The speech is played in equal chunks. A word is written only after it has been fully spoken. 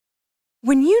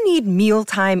When you need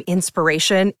mealtime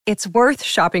inspiration, it's worth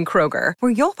shopping Kroger,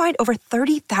 where you'll find over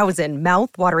 30,000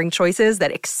 mouth-watering choices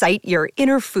that excite your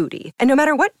inner foodie. And no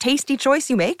matter what tasty choice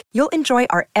you make, you'll enjoy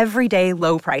our everyday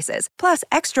low prices, plus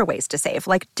extra ways to save,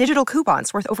 like digital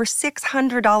coupons worth over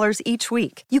 $600 each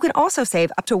week. You can also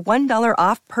save up to $1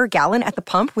 off per gallon at the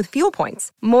pump with fuel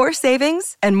points. More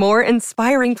savings and more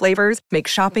inspiring flavors make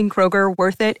shopping Kroger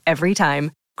worth it every time.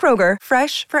 Kroger,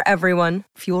 fresh for everyone.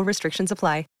 Fuel restrictions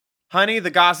apply. Honey, the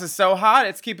goss is so hot,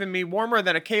 it's keeping me warmer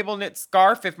than a cable knit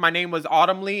scarf if my name was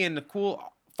Autumn Lee in the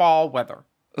cool fall weather.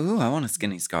 Ooh, I want a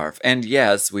skinny scarf. And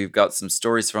yes, we've got some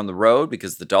stories from the road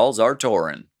because the dolls are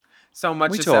touring. So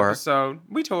much this episode.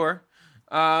 We tour.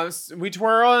 We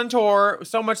twirl and tour.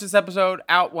 So much this episode.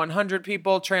 Out 100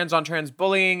 people, trans on trans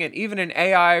bullying, and even an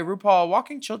AI RuPaul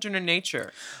walking children in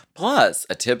nature. Plus,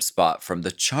 a tip spot from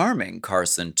the charming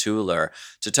Carson Tueller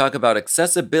to talk about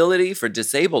accessibility for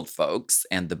disabled folks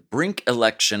and the Brink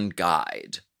election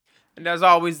guide. And as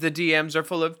always, the DMs are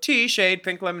full of tea, shade,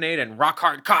 pink lemonade, and rock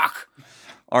hard cock.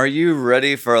 Are you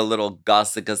ready for a little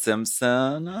Gossica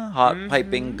Simpson? Hot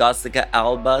piping Gossica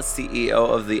Alba, CEO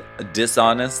of the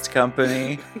Dishonest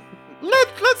Company?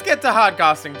 Let's get to Hot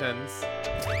Gossingtons.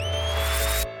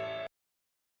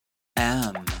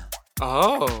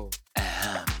 Oh.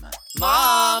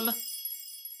 Mom!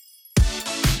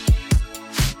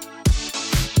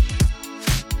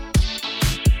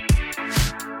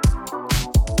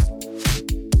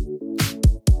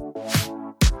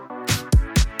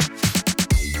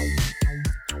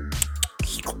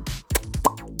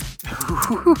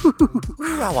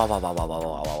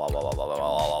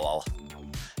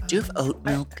 Do you have oat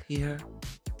milk here?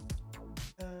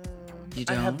 You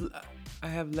don't? I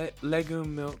have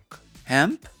legume milk.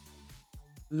 Hemp?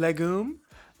 Legume?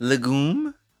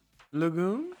 Legume?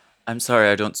 Legume? I'm sorry,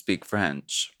 I don't speak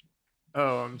French.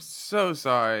 Oh, I'm so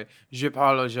sorry.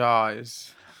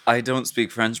 J'apologize. I don't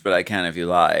speak French, but I can if you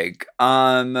like.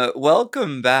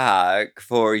 Welcome back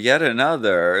for yet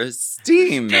another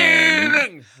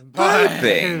steaming,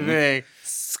 burping,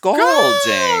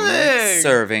 scalding,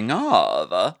 serving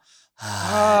of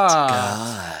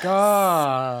hot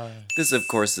goss. This, of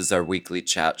course, is our weekly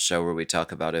chat show where we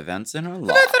talk about events in our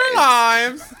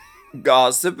lives.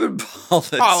 Gossip and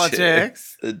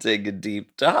politics. Take a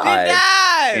deep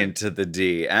dive into the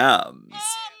DMs.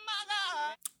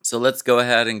 So let's go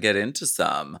ahead and get into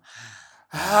some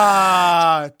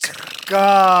hot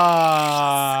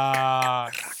goss.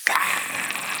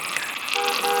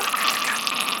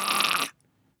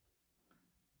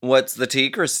 What's the tea,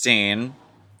 Christine?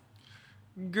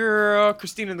 Girl,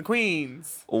 Christine and the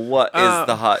Queens. What is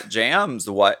the hot jams?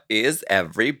 What is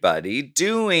everybody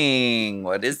doing?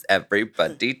 What is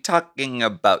everybody talking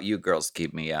about? You girls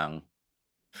keep me young.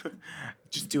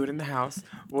 Just do it in the house.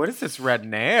 What is this red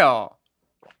nail?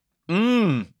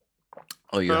 Oh,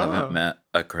 you haven't met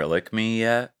Acrylic Me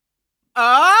yet?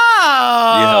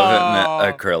 Oh! You haven't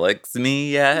met Acrylics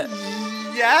Me yet?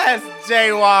 Yes,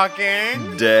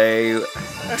 jaywalking. Daywalker.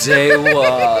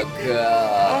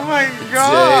 Oh my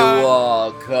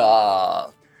god.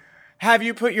 Daywalker. Have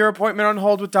you put your appointment on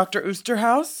hold with Dr.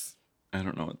 Oosterhouse? I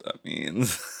don't know what that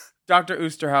means. Dr.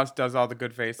 Oosterhouse does all the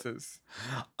good faces.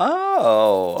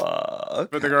 Oh, okay.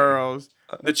 For the girls.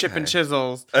 The chip and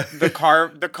chisels. The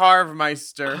carve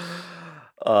meister.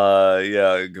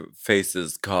 Yeah,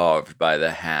 faces carved by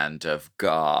the hand of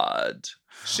God.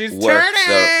 She's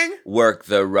turning! Work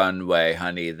the runway,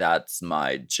 honey. That's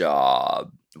my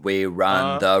job. We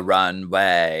run the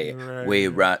runway. Right. We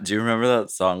run. Do you remember that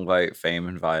song by Fame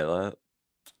and Violet?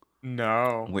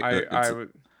 No.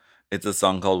 It's a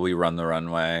song called We Run the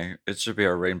Runway. It should be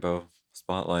our rainbow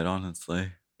spotlight,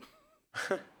 honestly.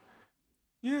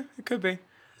 Yeah, it could be.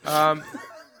 We'll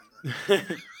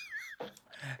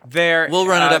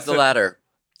run it up the ladder.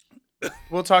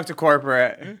 We'll talk to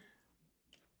corporate.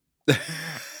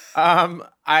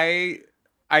 I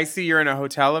see you're in a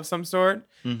hotel of some sort.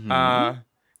 Mm-hmm.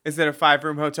 Is it a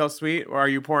 5-room hotel suite, or are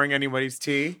you pouring anybody's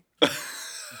tea?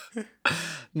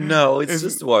 No, it's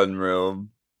just one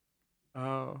room.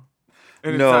 Oh,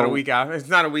 and it's not a week after. It's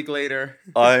not a week later.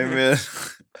 I'm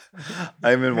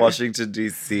in Washington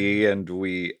D.C. and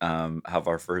we have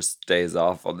our first days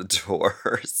off on the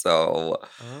tour, so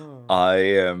I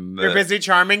am. You're busy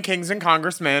charming kings and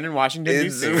congressmen in Washington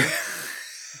D.C.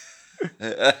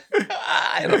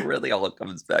 It really all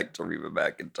comes back to Reba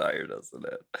McEntire, doesn't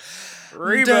it?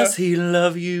 Reba. Does he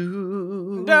love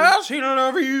you? Does he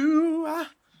love you?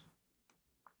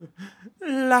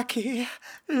 Like he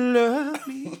love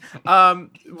me.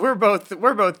 We're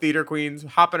both theater queens,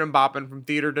 hopping and bopping from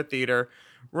theater to theater,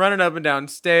 running up and down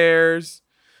stairs.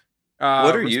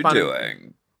 What are you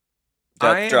doing?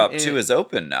 Death Drop 2 is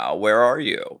open now. Where are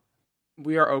you?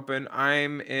 We are open.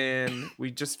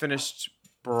 We just finished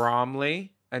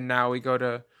Bromley, and now we go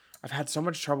to, I've had so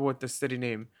much trouble with the city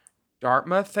name.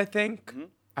 Dartmouth, I think.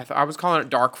 Mm-hmm. I was calling it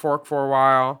Dark Fork for a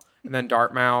while, and then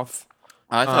Dartmouth.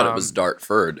 I thought it was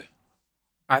Dartford.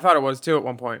 I thought it was too at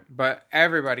one point, but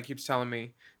everybody keeps telling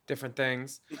me different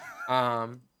things.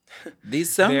 These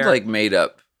sound like made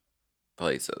up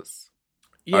places.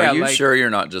 Yeah, are you sure you're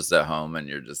not just at home and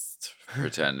you're just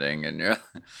pretending and you're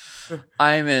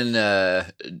I'm in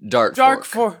Dark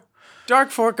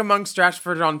Fork among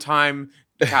Stratford-on-Tyne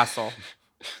Castle,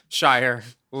 Shire,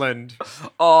 Lind.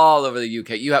 All over the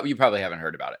UK. You probably haven't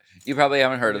heard about it. You probably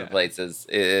haven't heard of the places.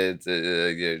 It's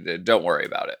don't worry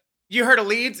about it. You heard of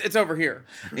Leeds? It's over here.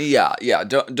 Yeah.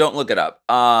 Don't look it up.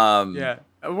 Yeah.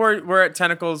 We're at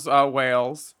Tentacles,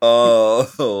 Wales.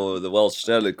 Oh, the Welsh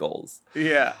Tentacles.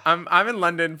 Yeah, I'm in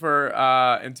London for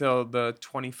until the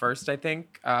 21st, I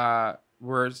think.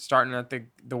 We're starting at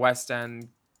the West End,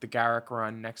 the Garrick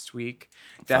run next week.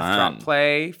 Death Drop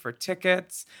play for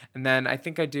tickets, and then I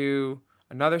think I do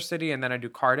another city, and then I do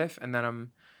Cardiff, and then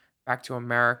I'm back to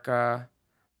America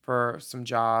for some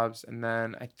jobs, and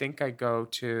then I think I go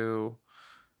to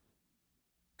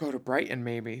Brighton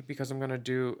maybe, because I'm gonna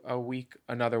do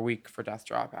another week for Death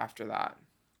Drop after that.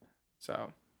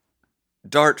 So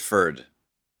Dartford.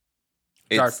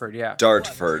 Dartford, yeah.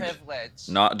 Dartford,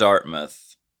 not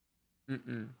Dartmouth.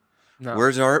 No.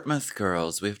 We're Dartmouth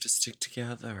girls. We have to stick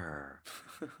together.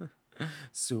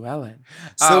 Sue Ellen.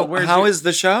 So how is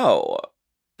the show?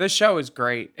 The show is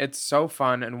great. It's so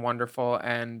fun and wonderful.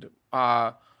 And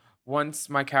once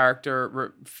my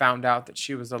character found out that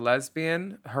she was a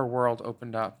lesbian, her world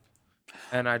opened up.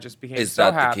 And I just became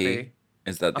so happy. The key?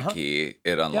 Is that the key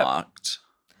it unlocked?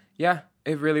 Yep.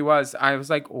 Yeah, it really was. I was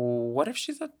like, what if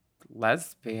she's a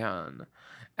lesbian?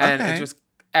 And it just,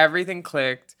 everything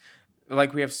clicked.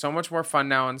 Like, we have so much more fun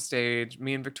now on stage.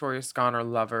 Me and Victoria Scone are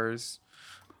lovers.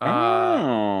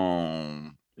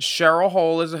 Cheryl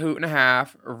Hole is a hoot and a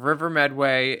half. River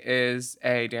Medway is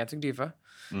a dancing diva.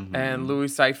 Mm-hmm. And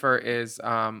Louis Cypher is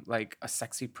like a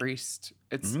sexy priest.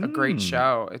 It's a great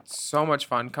show. It's so much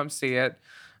fun. Come see it.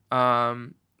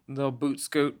 Little boot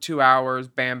scoot, 2 hours,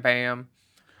 bam, bam.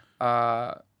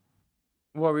 What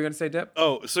were we going to say, Dip?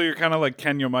 Oh, so you're kind of like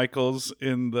Kenya Michaels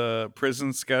in the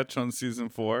prison sketch on season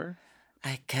 4?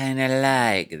 I kind of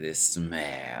like the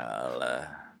smell.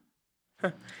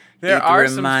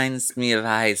 It reminds me of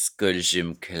high school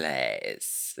gym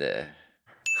class.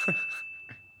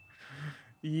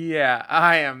 Yeah,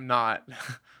 I am not.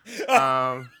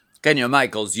 Kenya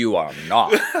Michaels, you are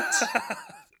not.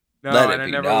 No, Let it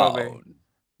be never known. Will be.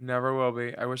 Never will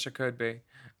be. I wish I could be.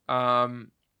 Bitch,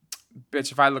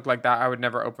 if I looked like that, I would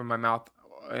never open my mouth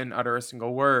and utter a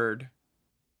single word.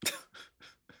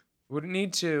 Wouldn't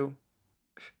need to.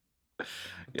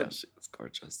 Yeah, she was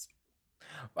gorgeous.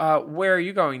 Where are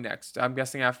you going next? I'm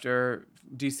guessing after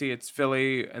DC, it's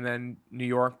Philly, and then New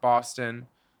York, Boston.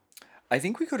 I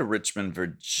think we go to Richmond,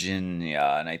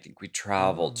 Virginia, and I think we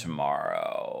travel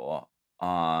tomorrow.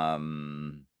 How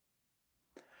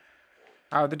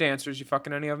are the dancers? You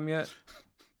fucking any of them yet?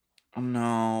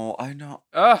 No, I know.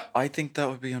 I think that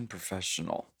would be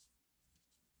unprofessional.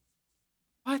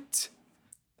 What?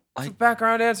 That's what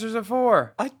background dancers are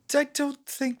for. I don't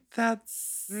think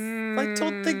that's. I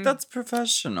don't think that's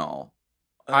professional.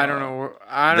 I don't know.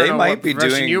 I don't know what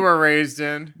profession you were raised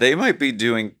in. They might be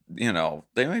doing. They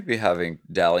might be having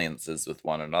dalliances with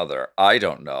one another. I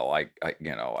don't know.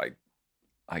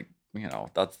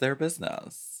 That's their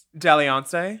business.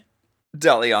 Dalliance.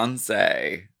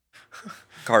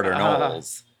 Carter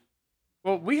Knowles.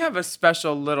 Well, we have a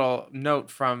special little note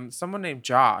from someone named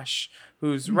Josh,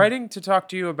 who's writing to talk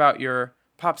to you about your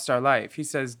pop star life. He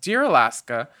says, "Dear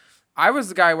Alaska, I was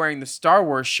the guy wearing the Star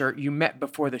Wars shirt you met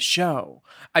before the show.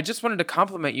 I just wanted to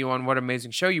compliment you on what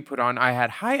amazing show you put on. I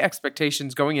had high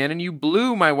expectations going in, and you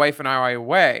blew my wife and I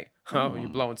away." Oh, you're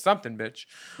blowing something, bitch.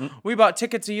 We bought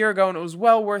tickets a year ago, and it was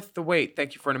well worth the wait.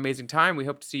 Thank you for an amazing time. We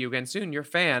hope to see you again soon. Your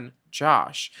fan,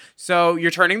 Josh. So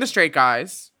you're turning the straight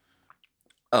guys.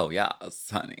 Oh, yeah,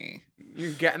 honey.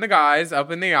 You're getting the guys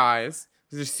up in the eyes.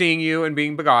 They're seeing you and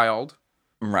being beguiled.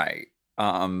 Right.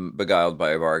 Beguiled by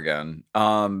a bargain.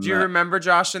 Do you remember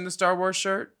Josh in the Star Wars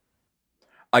shirt?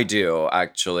 I do,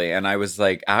 actually. And I was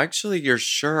like, actually, your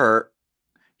shirt.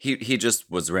 He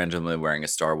just was randomly wearing a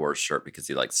Star Wars shirt because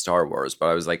he likes Star Wars. But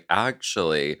I was like,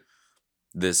 actually,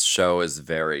 this show is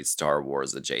very Star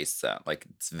Wars adjacent. Like,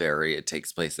 it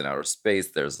takes place in outer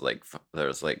space. There's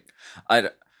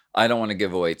I don't want to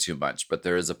give away too much, but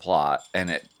there is a plot,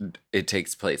 and it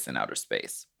takes place in outer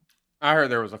space. I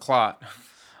heard there was a clot.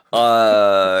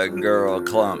 Girl,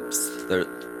 clumps.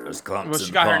 There's clumps. Well,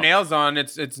 she got her nails on.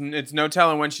 It's no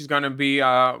telling when she's gonna be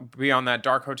on that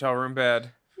dark hotel room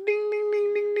bed. Ding ding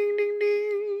ding ding ding ding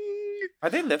ding. Are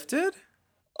they lifted?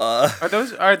 Are those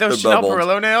Chanel bubbled.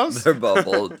 Perillo nails? They're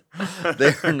bubbled.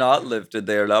 They are not lifted.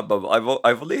 They are not bubbled.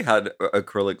 I've only had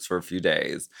acrylics for a few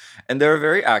days, and they're a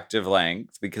very active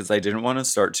length because I didn't want to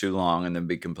start too long and then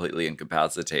be completely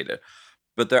incapacitated.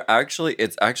 But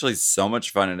it's actually so much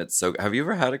fun, and it's so. Have you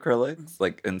ever had acrylics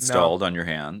like installed on your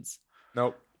hands?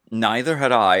 Nope. Neither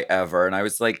had I ever, and I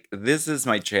was like, this is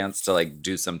my chance to like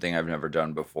do something I've never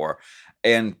done before,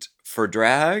 and for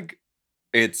drag,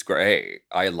 it's great.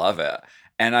 I love it.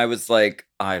 And I was like,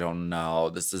 I don't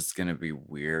know. This is going to be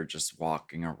weird just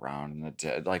walking around in the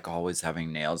dead, like always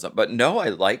having nails up. But no, I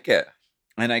like it.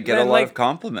 And I get a lot of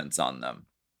compliments on them.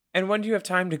 And when do you have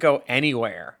time to go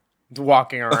anywhere?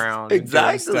 Walking around.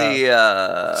 Exactly.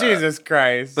 Jesus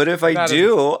Christ. But if I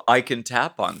do, I can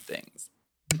tap on things.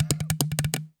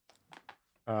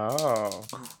 Oh.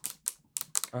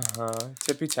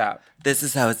 Tippy tap. This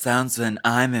is how it sounds when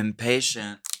I'm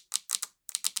impatient.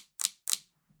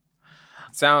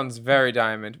 Sounds very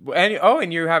diamond.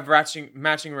 And you have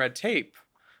matching red tape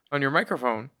on your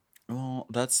microphone. Well,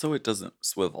 that's so it doesn't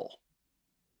swivel.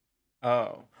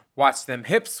 Oh. Watch them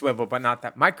hips swivel, but not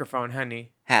that microphone,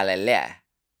 honey. Hallelujah.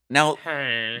 Now,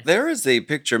 there is a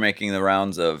picture making the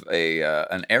rounds of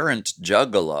an errant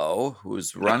juggalo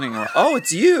who's running around. Oh,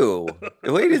 it's you.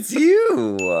 Wait, it's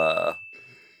you. Oh,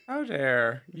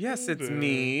 there. Yes, it's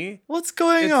me. What's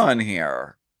going on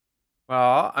here?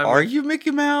 Well, Are you Mickey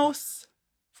Mouse?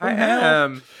 I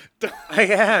am.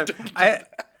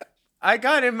 I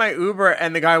got in my Uber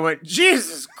and the guy went,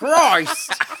 Jesus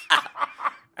Christ.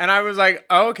 And I was like,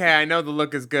 okay, I know the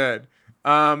look is good.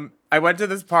 I went to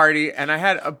this party and I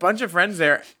had a bunch of friends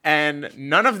there and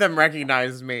none of them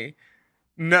recognized me.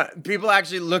 No, people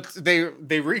actually looked, they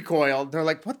recoiled. They're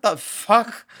like, what the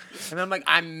fuck? And I'm like,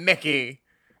 I'm Mickey.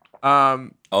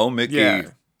 Oh, Mickey.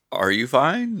 Yeah. Are you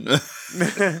fine?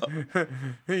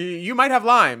 You might have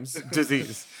Lyme's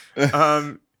disease.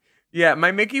 Yeah,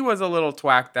 my Mickey was a little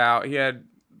twacked out. He had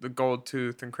the gold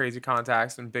tooth and crazy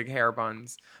contacts and big hair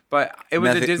buns. But it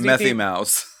was a Disney Methy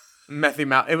Mouse. Methy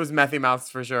Mouse. It was Methy Mouse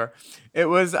for sure. It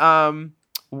was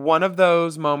one of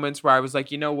those moments where I was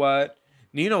like, you know what?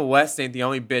 Nina West ain't the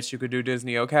only bitch who could do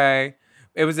Disney, okay?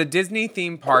 It was a Disney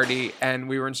themed party, and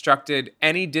we were instructed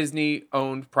any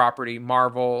Disney-owned property,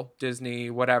 Marvel, Disney,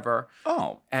 whatever.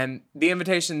 Oh. And the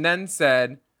invitation then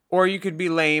said, or you could be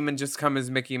lame and just come as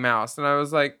Mickey Mouse. And I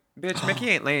was like, bitch, Mickey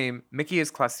ain't lame. Mickey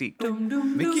is classique.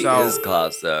 Mickey is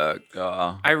classic.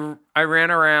 I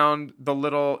ran around the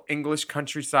little English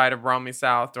countryside of Bromley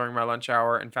South during my lunch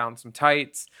hour and found some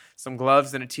tights, some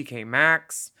gloves, and a TK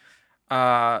Maxx.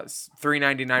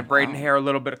 $3.99 braiding hair, a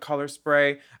little bit of color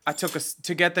spray. I took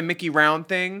to get the Mickey round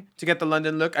thing, to get the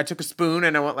London look, I took a spoon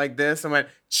and I went like this and went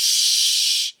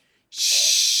shh,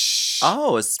 shh.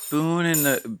 Oh, a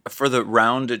spoon for the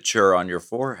roundature on your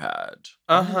forehead.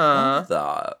 I love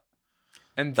that.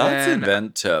 And that's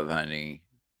inventive, honey.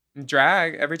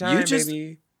 Drag every time,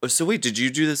 baby. So wait, did you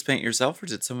do this paint yourself or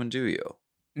did someone do you?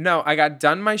 No, I got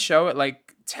done my show at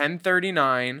like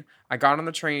 10:39. I got on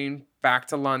the train back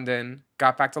to London,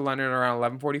 got back to London around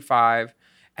 11:45,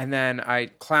 and then I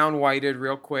clown whited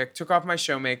real quick, took off my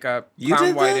show makeup,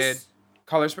 clown whited,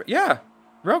 color spray. Yeah,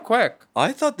 real quick.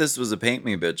 I thought this was a paint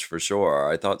me bitch for sure.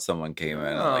 I thought someone came in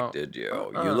and like did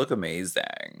you. You look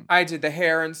amazing. I did the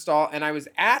hair install and I was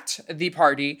at the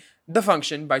party, the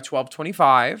function by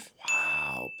 12:25.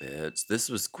 Wow, bitch. This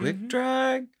was quick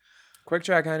drag? Quick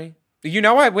drag, honey. You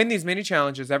know I win these mini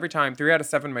challenges every time. 3 out of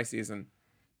 7 my season.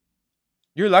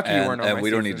 You're lucky you weren't on my season. And we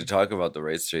don't need to talk about the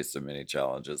Race Chaser mini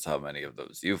challenges, how many of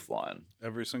those you've won.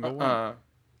 Every single one.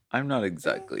 I'm not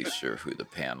exactly sure who the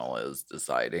panel is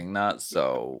deciding that,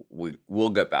 so we'll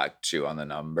get back to you on the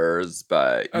numbers,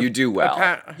 but you do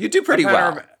well. You do pretty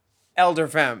well. Elder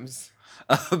Femmes.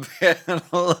 A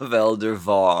panel of Elder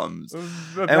Femmes.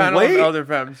 A panel of Elder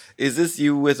Femmes. Is this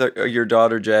you with your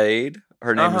daughter Jade?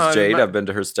 Her name is Jade. I've been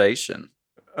to her station.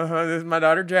 This is my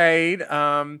daughter Jade.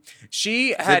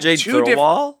 She had Jade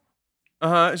Thirlwall?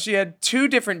 She had 2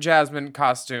 different Jasmine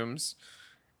costumes,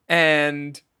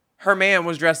 and her man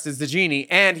was dressed as the genie,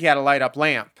 and he had a light up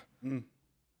lamp.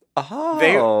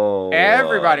 Oh,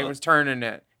 everybody was turning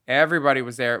it. Everybody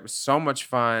was there. It was so much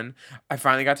fun. I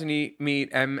finally got to meet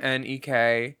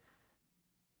MNEK.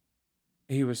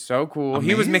 He was so cool. Amazing.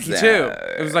 He was Mickey too.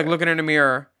 It was like looking in a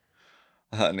mirror.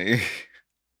 Honey.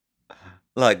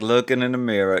 Like looking in the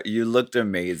mirror, you looked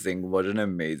amazing. What an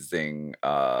amazing,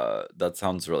 that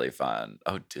sounds really fun.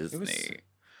 Oh, Disney.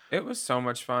 It was so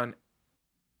much fun.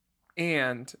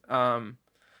 And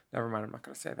never mind, I'm not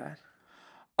going to say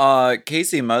that.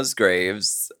 Casey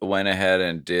Musgraves went ahead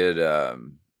and did a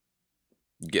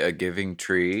Giving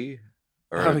Tree,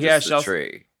 or just a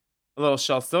tree. A little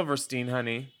Shel Silverstein,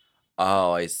 honey.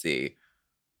 Oh, I see.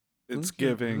 It's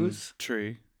Giving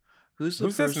Tree. Who's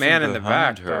this man in the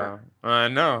back? Her? I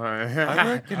know.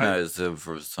 I recognize him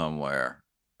from somewhere.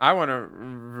 I want to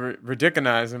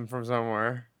ridiculous him from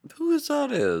somewhere. Who is that?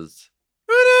 Who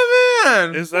that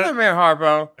man? Is that man,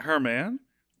 Harpo? Her man?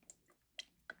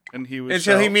 And he was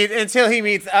until he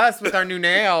meets us with our new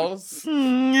nails.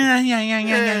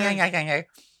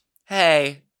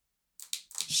 Hey,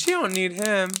 she don't need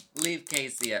him. Leave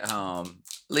Casey at home.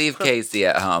 Leave Casey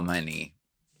at home, honey.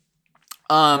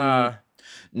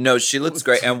 No, she looks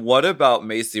great. And what about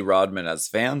Macy Rodman as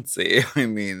Fancy? I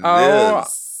mean,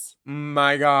 this.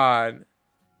 My God,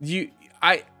 she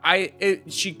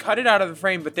cut it out of the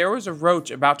frame, but there was a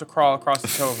roach about to crawl across the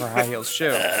toe of her high heel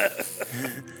shoe.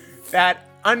 That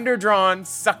underdrawn,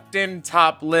 sucked in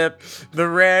top lip, the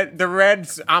red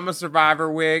I'm a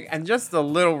Survivor wig, and just the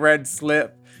little red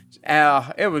slip.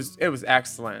 It was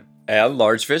excellent. And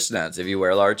large fishnets. If you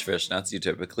wear large fishnets, you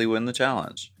typically win the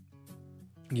challenge.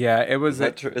 Yeah, it was.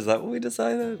 Is that what we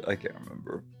decided? I can't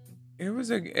remember. It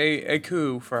was a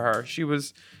coup for her. She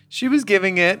was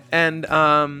giving it, and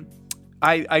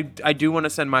I do want to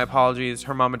send my apologies.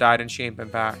 Her mama died and she ain't been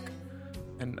back,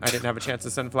 and I didn't have a chance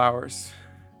to send flowers.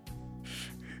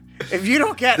 If you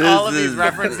don't get all of these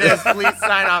references, please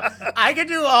sign up. I could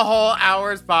do a whole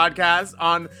hour's podcast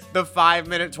on the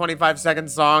 5-minute,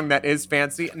 25-second song that is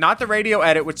Fancy. Not the radio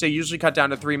edit, which they usually cut down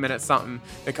to 3 minutes something.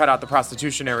 They cut out the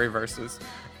prostitutionary verses.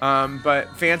 But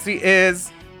Fancy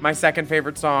is my second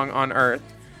favorite song on earth.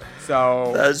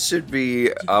 So that should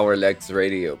be our next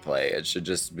radio play. It should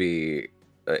just be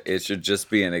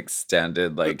an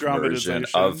extended version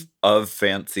of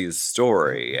Fancy's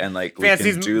story, and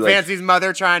Fancy's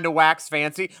mother trying to wax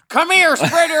Fancy. Come here,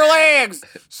 spread your legs,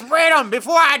 spread them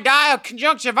before I die of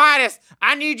conjunctivitis.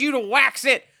 I need you to wax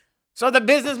it so the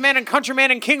businessman and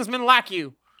countryman and kingsman like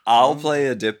you. I'll play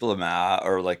a diplomat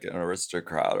or like an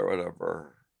aristocrat or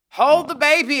whatever. Hold the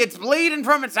baby, it's bleeding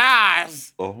from its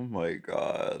eyes. Oh my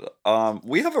God.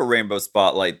 We have a rainbow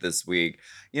spotlight this week.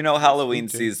 You know, Halloween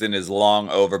season is long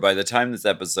over. By the time this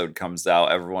episode comes out,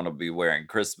 everyone will be wearing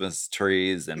Christmas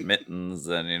trees and mittens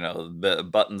and,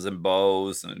 buttons and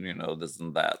bows and, this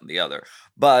and that and the other.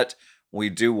 But we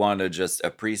do want to just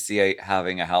appreciate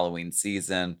having a Halloween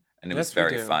season, and it was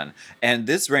very fun. And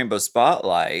this rainbow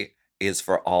spotlight is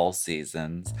for all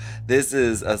seasons. This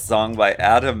is a song by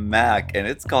Adam Mack, and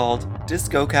it's called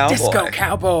Disco Cowboy. Disco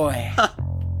Cowboy.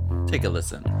 Take a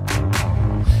listen.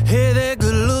 Hey there,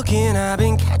 good looking. I've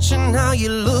been catching how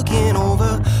you're looking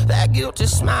over. That guilty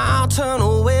smile, turn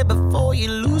away before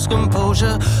you lose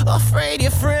composure. Afraid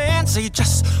your friends, they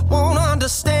just won't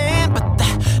understand, but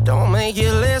that don't make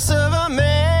you less of a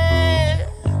man.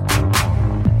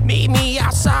 Meet me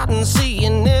outside and see you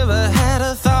never had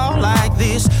a thought like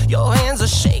this. Your hands are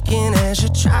shaking as you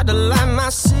try to light my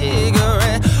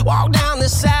cigarette. Walk down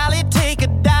this alley, take a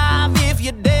dive if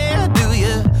you dare. Do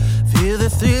you feel the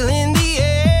thrill in the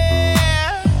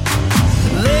air?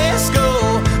 Let's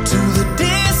go to the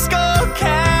disco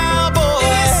cowboy.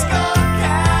 Disco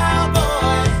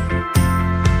cowboy.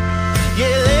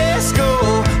 Yeah, let's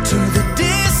go to the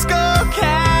disco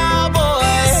cowboy.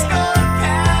 Disco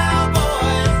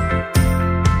cowboy.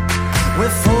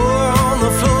 With four on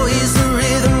the floor is the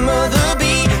rhythm of the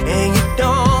beat, and you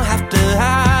don't have to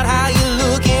hide how you're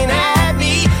looking at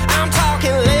me. I'm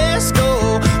talking, let's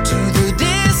go to the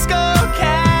disco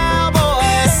cowboy.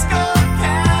 Disco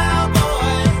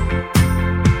cowboy.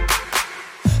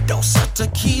 Dose of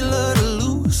tequila to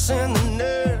loosen the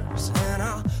nerves, and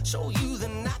I'll show you the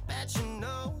night that you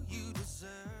know you deserve.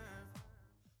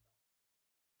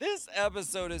 This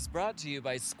episode is brought to you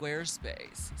by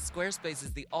Squarespace. Squarespace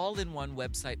is the all-in-one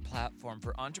website platform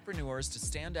for entrepreneurs to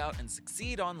stand out and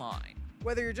succeed online.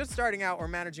 Whether you're just starting out or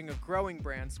managing a growing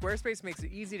brand, Squarespace makes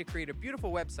it easy to create a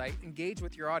beautiful website, engage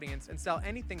with your audience, and sell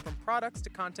anything from products to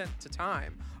content to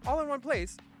time. All in one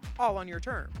place, all on your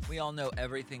terms. We all know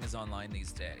everything is online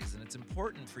these days, and it's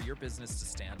important for your business to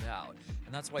stand out.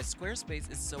 And that's why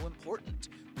Squarespace is so important.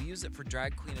 We use it for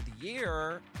Drag Queen of the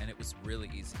Year, and it was really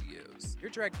easy to use.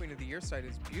 Your Drag Queen of the Year site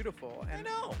is beautiful. And I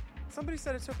know. Somebody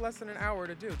said it took less than an hour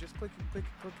to do. Just click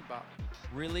about.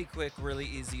 Really quick, really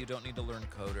easy. You don't need to learn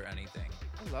code or anything.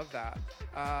 I love that.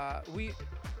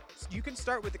 You can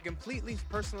start with a completely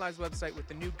personalized website with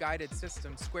the new guided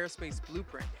system, Squarespace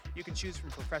Blueprint. You can choose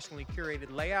from professionally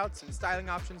curated layouts and styling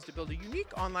options to build a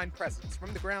unique online presence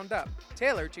from the ground up,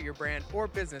 tailored to your brand or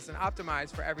business and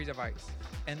optimized for every device.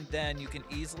 And then you can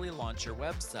easily launch your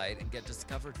website and get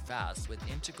discovered fast with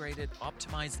integrated,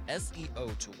 optimized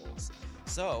SEO tools.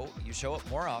 So you show up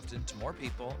more often to more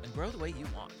people and grow the way you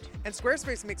want. And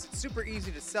Squarespace makes it super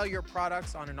easy to sell your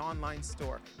products on an online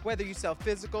store, whether you sell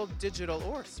physical, digital,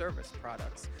 or service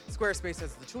products. Squarespace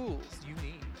has the tools you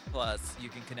need. Plus, you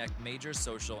can connect major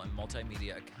social and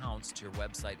multimedia accounts to your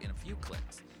website in a few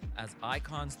clicks, as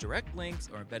icons, direct links,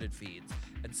 or embedded feeds.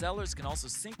 And sellers can also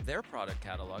sync their product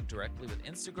catalog directly with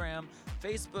Instagram,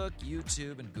 Facebook,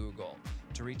 YouTube, and Google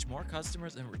to reach more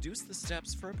customers and reduce the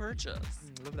steps for a purchase.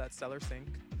 Love that seller sync.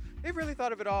 They've really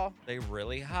thought of it all. They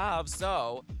really have.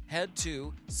 So head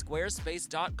to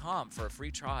squarespace.com for a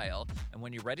free trial. And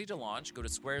when you're ready to launch, go to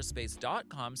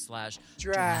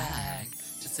squarespace.com/drag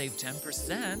to save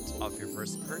 10% off your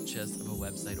first purchase of a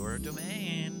website or a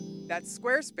domain. That's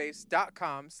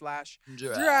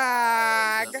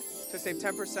squarespace.com/drag to save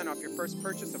 10% off your first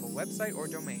purchase of a website or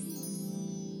domain.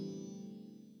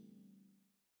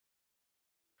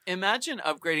 Imagine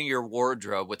upgrading your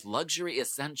wardrobe with luxury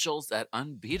essentials at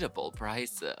unbeatable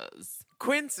prices.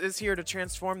 Quince is here to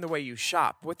transform the way you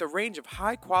shop with a range of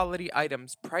high-quality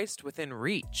items priced within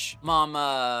reach.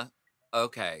 Mama,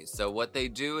 okay, so what they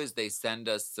do is they send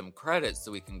us some credits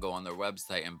so we can go on their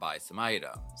website and buy some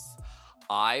items.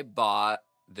 I bought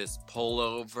this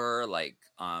pullover,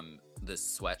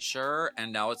 this sweatshirt,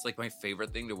 and now it's like my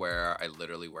favorite thing to wear. I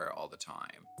literally wear it all the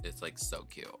time. It's like so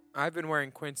cute. I've been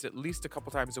wearing Quince at least a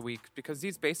couple times a week because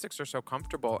these basics are so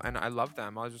comfortable and I love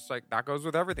them. I was just like, that goes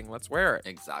with everything. Let's wear it.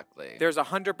 Exactly. There's a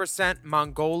 100%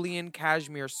 Mongolian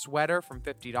cashmere sweater from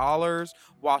 $50,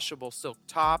 washable silk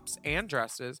tops and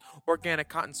dresses, organic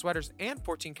cotton sweaters, and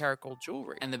 14-karat gold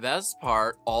jewelry. And the best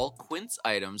part, all Quince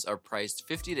items are priced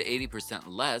 50 to 80%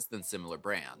 less than similar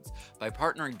brands. By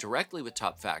partnering directly with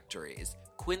top factories,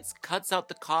 Quince cuts out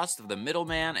the cost of the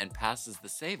middleman and passes the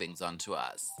savings on to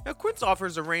us. Now, Quince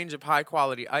offers a range of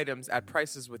high-quality items at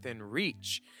prices within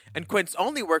reach. And Quince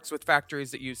only works with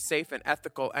factories that use safe and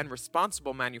ethical and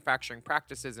responsible manufacturing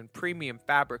practices in premium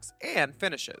fabrics and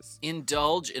finishes.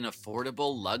 Indulge in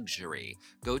affordable luxury.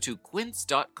 Go to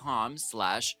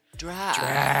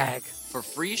quince.com/drag for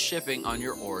free shipping on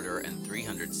your order and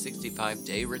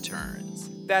 365-day returns.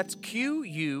 That's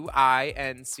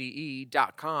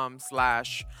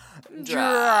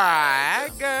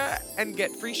QUINCE.com/drag and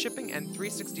get free shipping and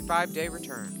 365-day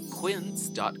return.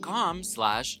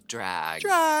 Quince.com/drag.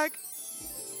 Drag.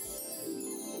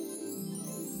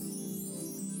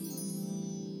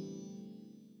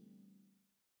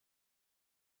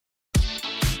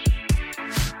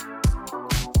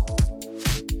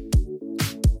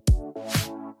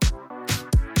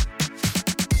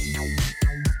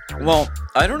 Well,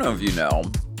 I don't know if you know.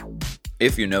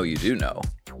 If you know, you do know.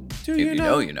 Do if you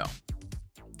know? you know.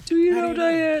 Do you know,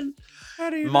 Diane?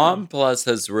 How do you Mom Plus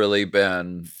has really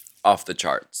been off the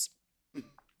charts.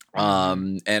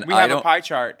 And we have a pie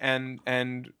chart, and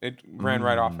it ran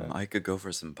right off it. I could go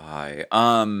for some pie.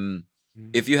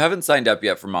 If you haven't signed up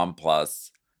yet for Mom Plus,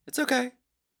 it's okay.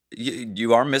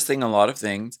 You are missing a lot of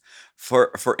things.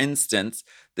 For instance,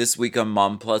 this week on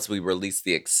Mom Plus, we released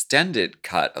the extended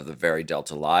cut of the Very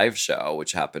Delta Live show,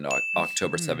 which happened on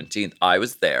October 17th. I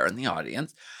was there in the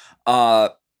audience.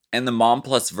 And the Mom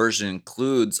Plus version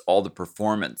includes all the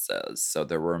performances. So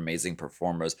there were amazing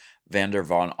performers. Vander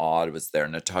Von Odd was there,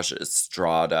 Natasha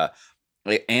Estrada,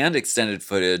 and extended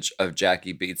footage of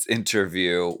Jackie Beats'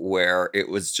 interview where it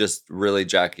was just really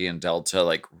Jackie and Delta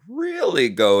like really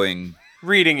going...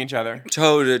 reading each other.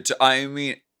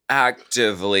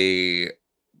 Actively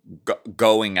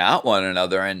going at one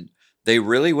another, and they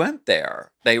really went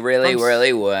there. They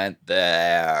really went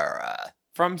there.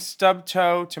 From stub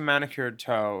toe to manicured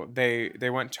toe, they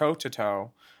went toe to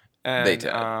toe, and they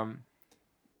did.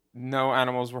 No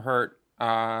animals were hurt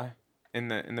in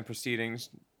the proceedings,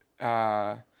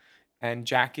 and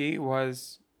Jackie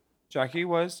was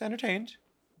entertained.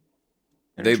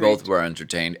 They both were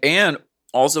entertained, and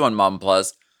also on Mom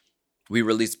Plus, we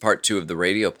released part 2 of the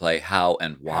radio play How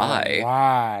and Why.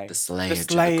 Why? The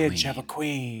Slayage of a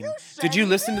Queen. Did you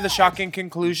listen to the shocking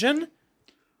conclusion?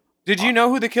 Did you know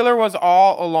who the killer was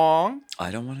all along?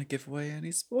 I don't want to give away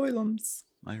any spoilers.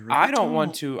 I don't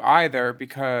want to either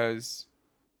because,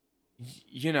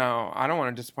 I don't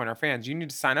want to disappoint our fans. You need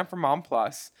to sign up for Mom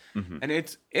Plus, and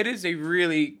it is a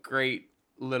really great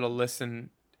little listen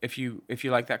if you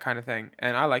like that kind of thing,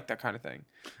 and I like that kind of thing.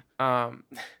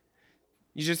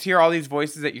 You just hear all these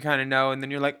voices that you kind of know, and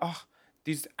then you're like, oh,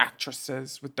 these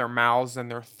actresses with their mouths and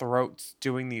their throats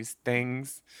doing these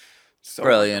things. So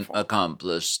Brilliant, wonderful.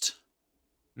 accomplished.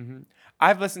 Mm-hmm.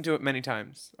 I've listened to it many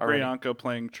times already. Priyanka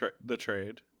playing the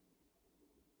trade.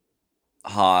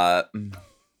 Hot.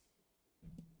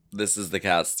 This is the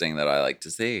casting that I like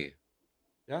to see.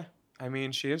 Yeah, I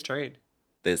mean, she is trade.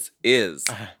 This is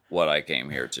what I came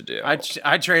here to do.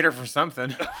 I trade her for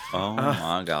something. Oh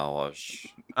my gosh.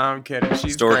 I'm kidding.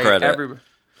 She's Store great. credit.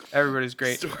 Everybody's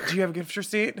great. Do you have a gift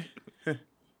receipt?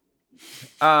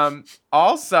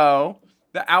 Also,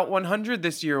 the Out 100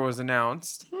 this year was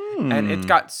announced, and it's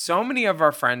got so many of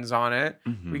our friends on it.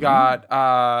 We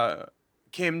got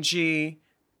Kimchi,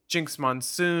 Jinx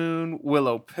Monsoon,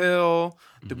 Willow Pill,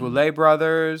 the Boulet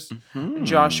Brothers,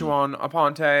 Joshua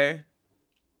Aponte.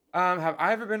 Have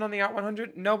I ever been on the Out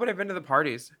 100? No, but I've been to the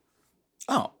parties.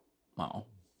 Oh, wow.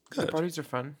 Good. The parties are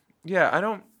fun. Yeah,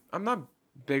 I'm not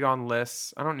big on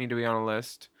lists. I don't need to be on a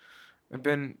list. I've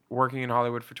been working in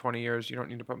Hollywood for 20 years. You don't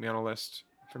need to put me on a list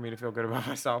for me to feel good about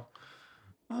myself.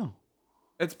 Oh.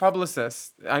 It's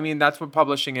publicists. I mean, that's what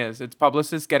publishing is. It's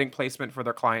publicists getting placement for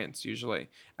their clients usually.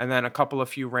 And then a couple of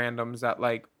few randoms that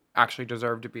like actually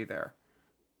deserve to be there.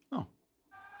 Oh.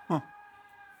 Huh.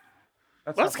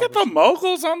 Let's get the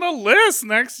moguls on the list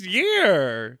next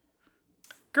year.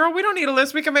 Girl, we don't need a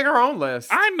list. We can make our own list.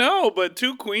 I know, but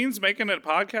two queens making a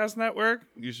podcast network,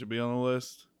 you should be on the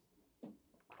list.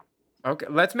 Okay,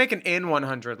 let's make an in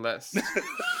 100 list.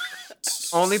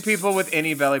 Only people with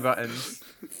any belly buttons.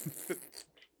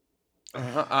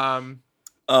 Or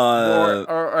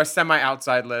a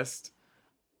semi-outside list.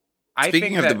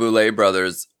 Speaking of the Boulet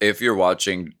brothers, if you're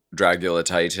watching Dragula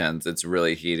Titans, it's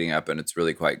really heating up and it's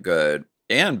really quite good.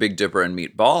 And Big Dipper and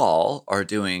Meatball are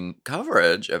doing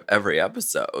coverage of every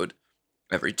episode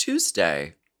every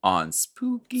Tuesday on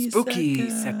Spooky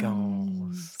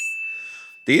Seconds.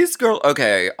 These girls,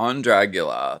 okay, on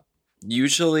Dragula,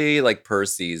 usually like per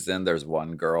season, there's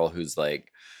one girl who's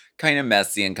like kind of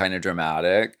messy and kind of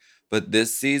dramatic. But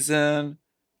this season,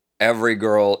 every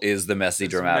girl is the messy,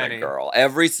 dramatic girl.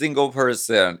 Every single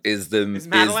person is the... Is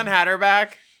Madeline Hatter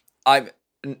back?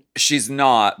 She's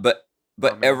not, but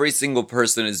every single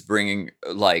person is bringing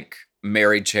like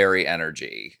Mary Cherry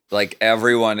energy. Like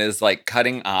everyone is like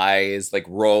cutting eyes, like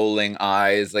rolling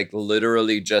eyes, like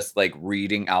literally just like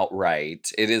reading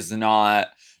outright. It is not,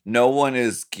 no one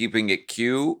is keeping it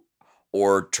cute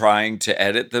or trying to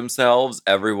edit themselves.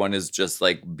 Everyone is just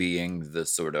like being the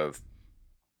sort of,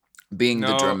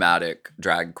 the dramatic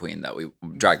drag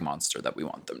monster that we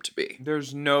want them to be.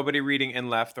 There's nobody reading in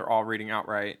left. They're all reading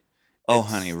outright. Oh,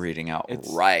 honey, reading out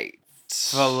right.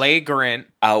 Flagrant.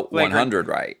 Out 100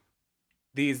 right.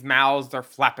 These mouths, they're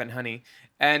flapping, honey.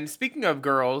 And speaking of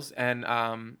girls and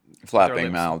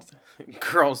flapping mouths,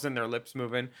 girls and their lips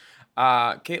moving,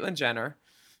 Caitlyn Jenner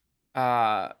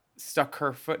stuck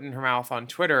her foot in her mouth on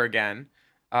Twitter again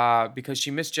because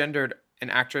she misgendered an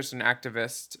actress and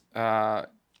activist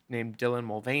named Dylan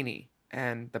Mulvaney,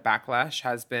 and the backlash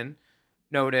has been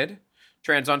noted.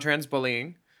 Trans on trans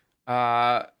bullying.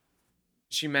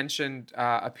 She mentioned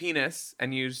a penis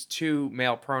and used 2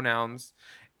 male pronouns.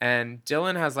 And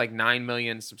Dylan has like 9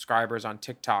 million subscribers on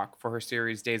TikTok for her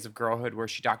series Days of Girlhood, where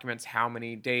she documents how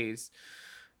many days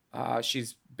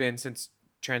she's been since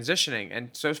transitioning. And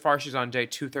so far, she's on day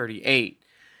 238.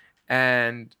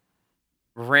 And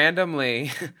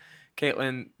randomly,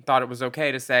 Caitlyn thought it was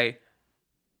okay to say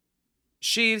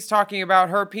she's talking about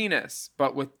her penis,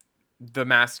 but with the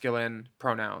masculine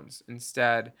pronouns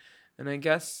instead. And I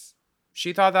guess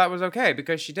she thought that was okay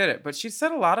because she did it. But she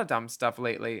said a lot of dumb stuff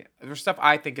lately. There's stuff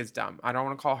I think is dumb. I don't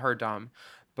want to call her dumb,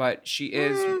 but she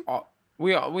is.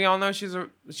 We all know she's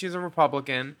a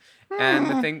Republican,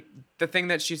 and the thing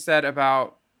that she said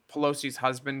about Pelosi's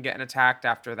husband getting attacked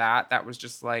after that was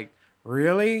just like,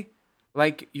 really?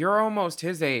 Like, you're almost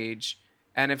his age,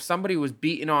 and if somebody was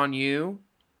beating on you,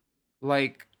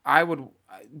 like,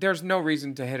 there's no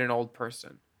reason to hit an old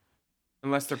person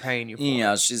unless they're paying you for it.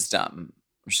 Yeah, she's dumb.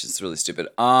 She's really stupid.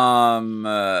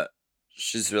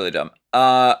 She's really dumb.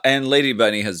 And Lady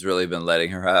Bunny has really been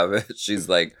letting her have it. She's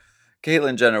like,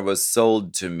 Caitlyn Jenner was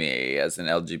sold to me as an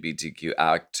LGBTQ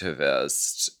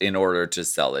activist in order to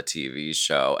sell a TV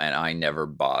show, and I never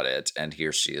bought it. And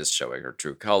here she is showing her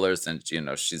true colors, and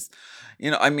she's,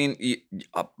 I mean, it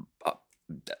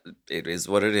is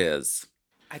what it is.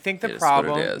 I think the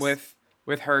problem with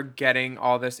her getting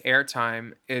all this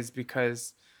airtime is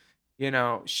because,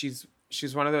 she's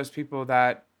one of those people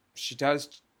that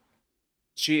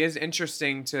she is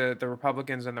interesting to the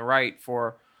Republicans and the right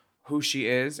for who she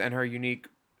is and her unique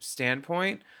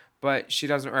standpoint, but she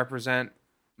doesn't represent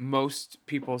most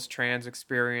people's trans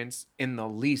experience in the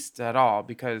least at all,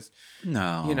 because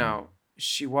No.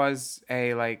 she was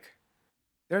a like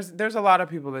there's a lot of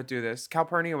people that do this.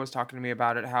 Calpurnia was talking to me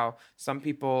about it, how some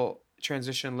people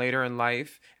transition later in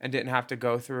life and didn't have to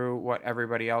go through what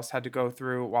everybody else had to go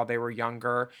through while they were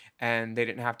younger, and they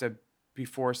didn't have to be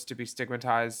forced to be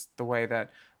stigmatized the way that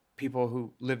people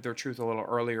who lived their truth a little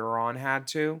earlier on had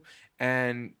to.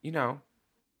 And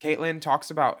Caitlyn talks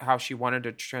about how she wanted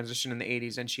to transition in the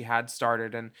 80s, and she had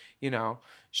started, and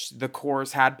the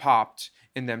cores had popped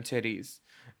in them titties.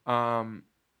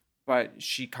 But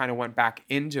she kind of went back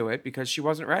into it because she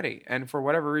wasn't ready. And for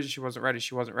whatever reason she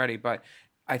wasn't ready. But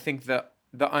I think the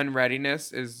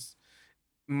unreadiness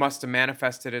must have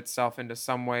manifested itself into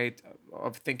some way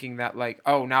of thinking that, like,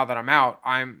 oh, now that I'm out,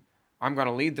 I'm going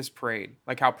to lead this parade,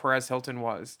 like how Perez Hilton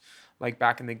was, like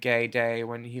back in the gay day,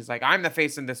 when he's like, I'm the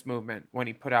face in this movement, when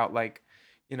he put out, like,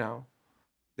 the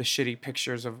shitty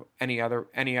pictures of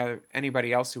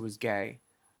anybody else who was gay.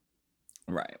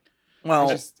 Right.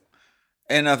 Well,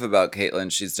 enough about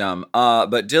Caitlyn. She's dumb.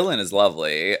 But Dylan is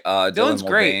lovely. Dylan's Dylan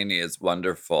great. Mulvaney is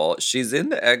wonderful. She's in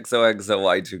the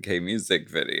XOXOY2K music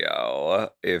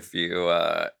video. If you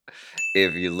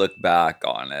look back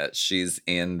on it, she's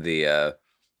in the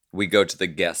we go to the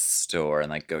guest store and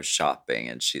like go shopping,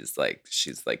 and she's like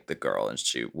the girl, and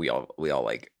we all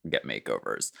like get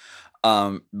makeovers.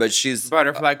 But she's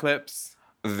butterfly clips.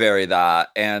 Very that.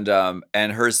 And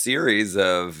her series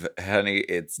of, honey,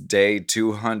 it's day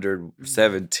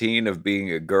 217 of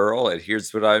being a girl, and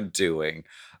here's what I'm doing.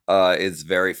 Is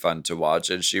very fun to watch.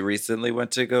 And she recently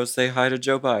went to go say hi to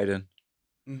Joe Biden.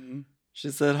 Mm-hmm. She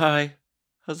said, hi,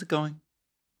 how's it going?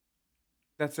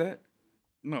 That's it?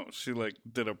 No, she like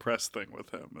did a press thing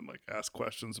with him and like asked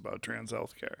questions about trans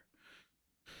healthcare.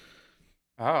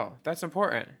 Oh, that's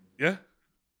important. Yeah.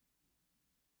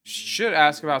 Should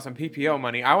ask about some PPO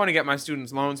money. I want to get my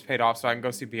students' loans paid off so I can go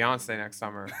see Beyonce next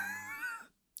summer.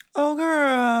 Oh,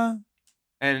 girl.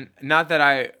 And not that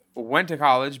I went to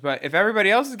college, but if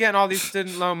everybody else is getting all these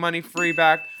student loan money free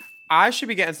back, I should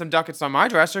be getting some ducats on my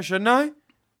dresser, shouldn't I?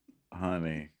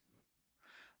 Honey,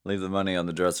 leave the money on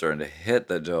the dresser and hit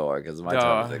the door, because my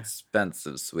time is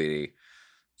expensive, sweetie.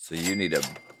 So you need to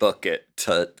book it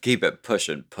to keep it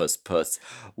pushing, puss.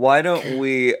 Why don't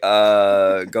we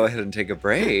go ahead and take a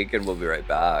break, and we'll be right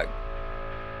back.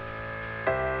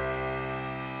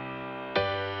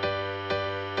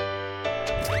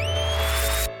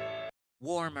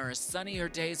 Warmer, sunnier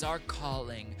days are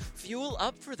calling. Fuel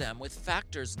up for them with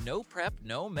Factor's no prep,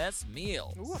 no mess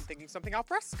meals. Ooh, I'm thinking something al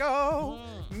fresco.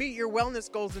 Meet your wellness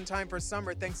goals in time for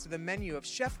summer thanks to the menu of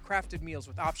chef-crafted meals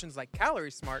with options like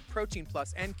Calorie Smart, Protein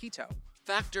Plus, and Keto.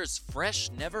 Factor's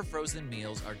fresh, never frozen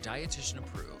meals are dietitian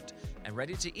approved and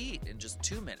ready to eat in just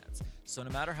 2 minutes. So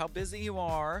no matter how busy you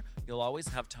are, you'll always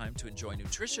have time to enjoy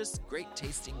nutritious,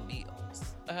 great-tasting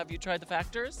meals. Have you tried the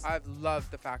Factors? I've loved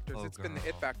the Factors. Oh, It's been the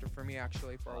it factor for me,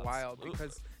 actually, for a while,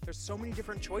 because there's so many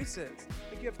different choices.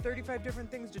 Like, you have 35 different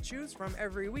things to choose from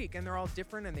every week, and they're all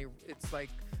different, and it's like,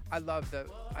 I love the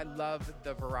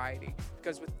variety,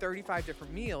 because with 35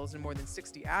 different meals and more than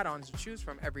 60 add-ons to choose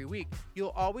from every week,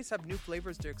 you'll always have new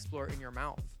flavors to explore in your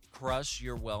mouth. Crush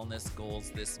your wellness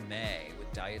goals this May with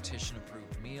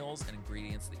dietitian-approved meals and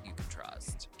ingredients that you can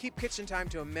trust. Keep kitchen time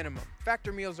to a minimum.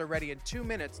 Factor meals are ready in 2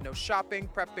 minutes. No shopping,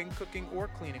 prepping, cooking, or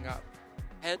cleaning up.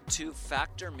 Head to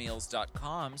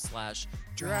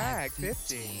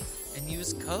factormeals.com/drag50 and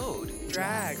use code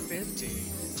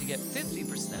DRAG50 to get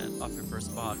 50% off your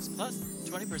first box plus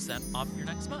 20% off your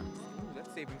next month. Ooh,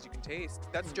 that's savings you can taste.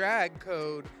 That's drag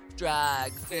code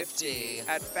DRAG50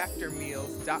 at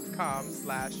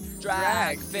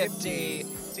factormeals.com/drag50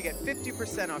 to get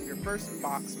 50% off your first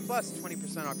box plus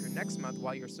 20% off your next month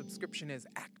while your subscription is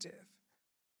active.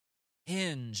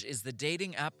 Hinge is the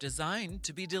dating app designed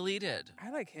to be deleted. I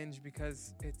like Hinge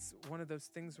because it's one of those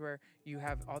things where you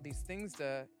have all these things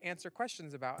to answer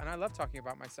questions about, and I love talking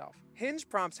about myself. Hinge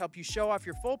prompts help you show off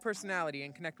your full personality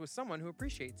and connect with someone who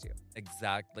appreciates you.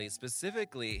 Exactly.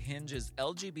 Specifically, Hinge's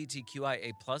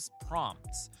LGBTQIA+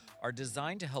 prompts are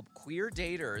designed to help queer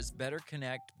daters better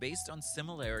connect based on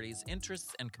similarities,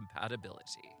 interests, and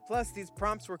compatibility. Plus, these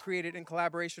prompts were created in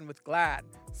collaboration with GLAAD,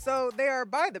 so they are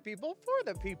by the people for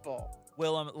the people.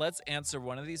 Willem, let's answer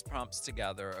one of these prompts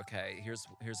together. Okay, here's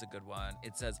a good one.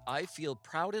 It says, I feel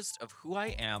proudest of who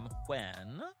I am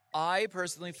when... I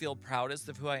personally feel proudest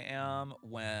of who I am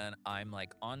when I'm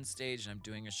like on stage and I'm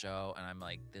doing a show and I'm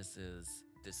like, this is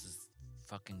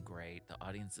fucking great. The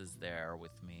audience is there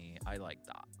with me. I like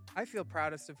that. I feel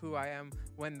proudest of who I am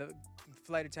when the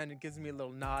flight attendant gives me a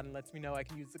little nod and lets me know I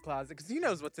can use the closet because he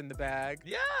knows what's in the bag.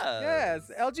 Yeah.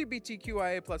 Yes,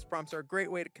 LGBTQIA plus prompts are a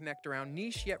great way to connect around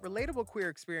niche yet relatable queer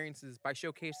experiences by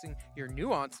showcasing your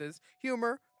nuances,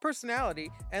 humor,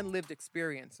 personality, and lived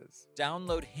experiences.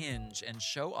 Download Hinge and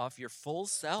show off your full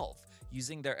self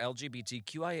using their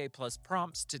LGBTQIA plus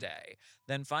prompts today.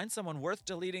 Then find someone worth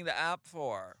deleting the app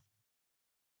for.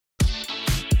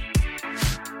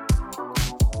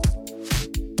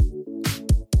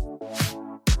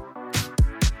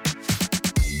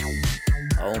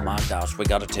 Oh my gosh, we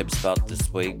got a tip spot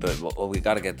this week, but we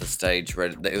got to get the stage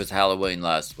ready. It was Halloween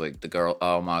last week. The girl,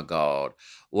 oh my God.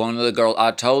 One of the girls,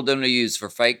 I told them to use for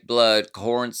fake blood,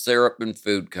 corn syrup, and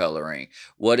food coloring.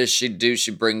 What does she do? She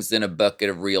brings in a bucket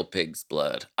of real pig's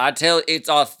blood. I tell you, it's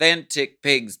authentic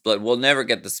pig's blood. We'll never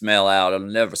get the smell out. It'll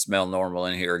never smell normal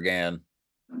in here again.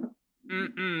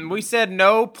 We said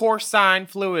no porcine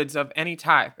fluids of any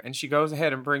type, and she goes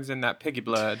ahead and brings in that piggy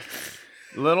blood.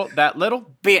 That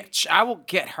little bitch. I will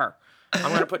get her.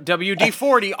 I'm gonna put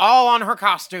WD-40 all on her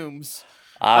costumes.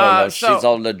 I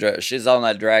don't know. She's on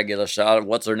that Dracula shot.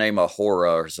 What's her name?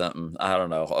 Ahura or something. I don't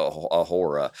know.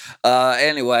 Ahura.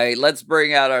 Anyway, let's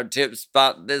bring out our tip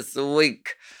spot this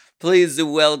week. Please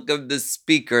welcome the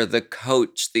speaker, the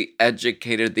coach, the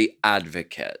educator, the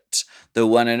advocate, the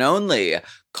one and only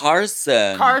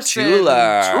Carson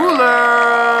Tuller.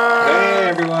 Hey,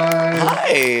 everyone.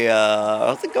 Hi.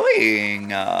 How's it going?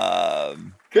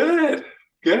 Good.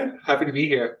 Happy to be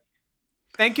here.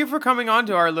 Thank you for coming on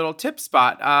to our little tip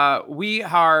spot. We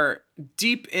are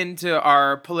deep into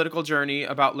our political journey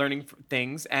about learning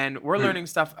things, and we're learning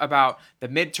stuff about the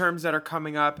midterms that are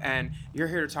coming up, and you're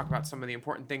here to talk about some of the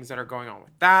important things that are going on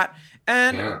with that,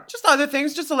 and just other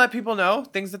things, just to let people know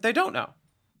things that they don't know.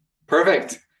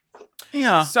 Perfect.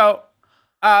 Yeah. So,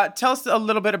 tell us a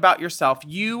little bit about yourself.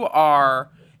 You are,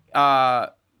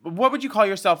 what would you call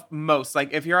yourself most?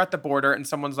 Like, if you're at the border and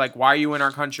someone's like, why are you in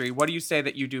our country? What do you say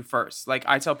that you do first? Like,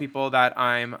 I tell people that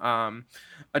I'm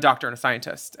a doctor and a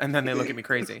scientist, and then they look at me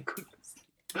crazy.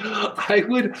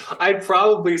 I'd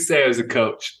probably say I was a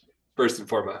coach, first and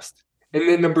foremost. And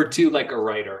then number two, like a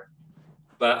writer.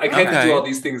 But I kind of do all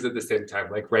these things at the same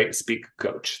time, like write, speak,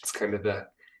 coach. It's kind of the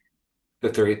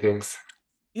three things.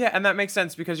 Yeah, and that makes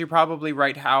sense because you probably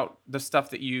write out the stuff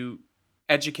that you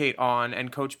educate on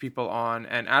and coach people on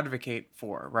and advocate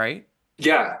for, right?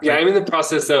 Yeah. I'm in the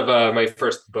process of my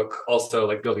first book, also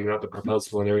like building out the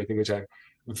proposal and everything, which I'm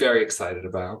very excited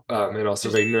about and also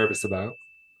very nervous about.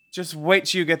 Just wait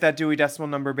till you get that Dewey Decimal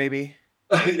Number, baby.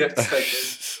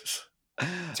 Yes,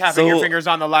 Tapping your fingers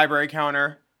on the library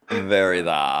counter. Very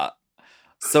that.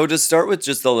 So to start with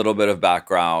just a little bit of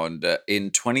background, in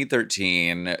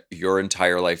 2013, your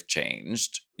entire life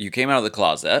changed. You came out of the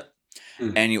closet,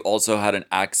 and you also had an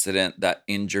accident that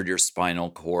injured your spinal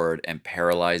cord and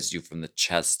paralyzed you from the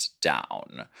chest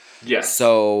down. Yes.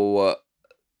 So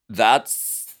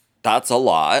that's a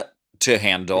lot to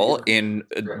handle in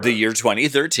the year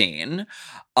 2013.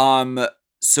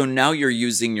 So now you're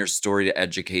using your story to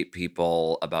educate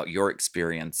people about your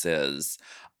experiences.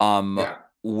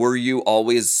 Were you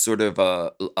always sort of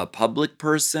a public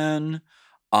person?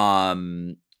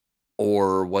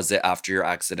 Or was it after your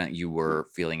accident you were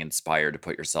feeling inspired to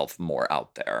put yourself more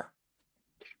out there?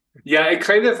 Yeah, it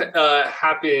kind of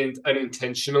happened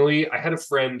unintentionally. I had a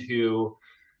friend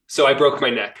so I broke my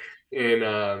neck in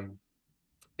a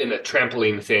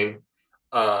trampoline thing.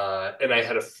 And I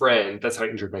had a friend, that's how I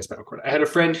injured my spinal cord. I had a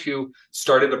friend who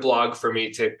started a blog for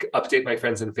me to update my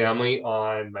friends and family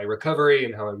on my recovery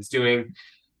and how I was doing.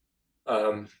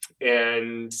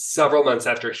 And several months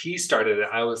after he started it,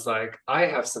 I was like, I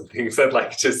have some things I'd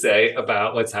like to say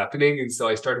about what's happening. And so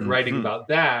I started writing about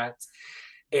that.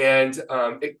 And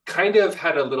it kind of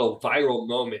had a little viral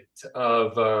moment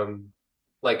of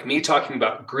like me talking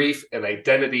about grief and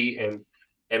identity and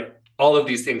all of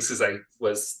these things, because I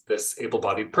was this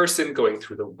able-bodied person going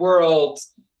through the world,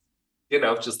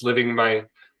 just living my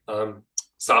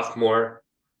sophomore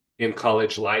in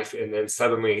college life. And then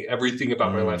suddenly everything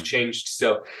about my life changed.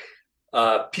 So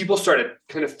people started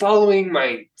kind of following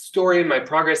my story and my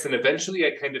progress. And eventually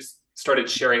I kind of started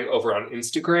sharing over on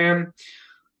Instagram.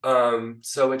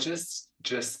 So it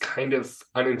just kind of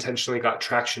unintentionally got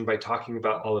traction by talking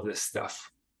about all of this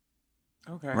stuff.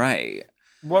 Okay. Right.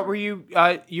 What were you,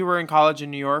 you were in college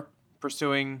in New York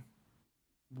pursuing,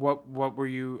 what were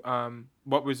you,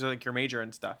 what was like your major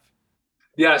and stuff?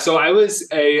 Yeah, so I was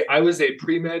a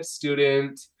pre-med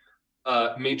student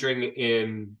majoring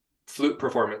in flute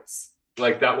performance.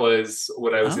 Like that was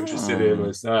what I was interested in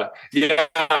was, I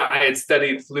had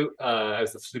studied flute. I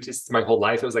was a flutist my whole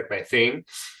life. It was like my thing.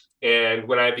 And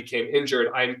when I became injured,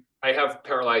 I have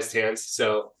paralyzed hands.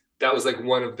 So that was like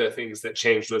one of the things that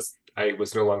changed, was I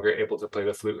was no longer able to play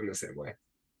the flute in the same way.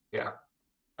 Yeah.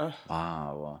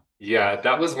 Wow. Yeah,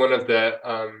 that was one of the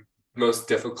most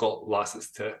difficult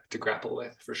losses to grapple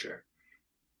with, for sure.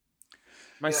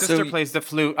 My sister plays the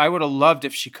flute. I would have loved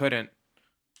if she couldn't.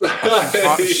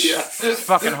 It's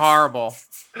fucking horrible.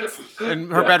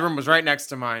 And her bedroom was right next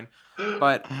to mine.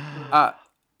 But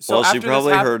well, she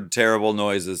probably heard terrible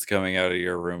noises coming out of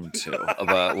your room too,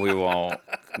 but we won't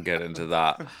get into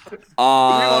that. We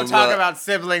won't talk about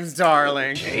siblings,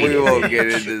 darling. We won't get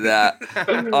into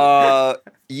that.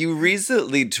 You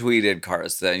recently tweeted,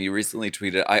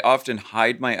 Carson, I often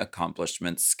hide my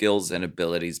accomplishments, skills, and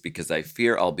abilities because I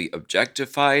fear I'll be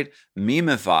objectified,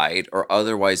 memeified, or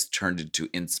otherwise turned into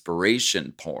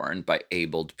inspiration porn by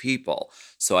abled people.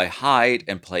 So I hide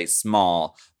and play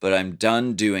small, but I'm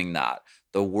done doing that.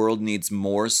 The world needs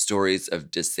more stories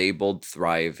of disabled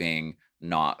thriving,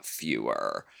 not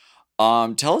fewer.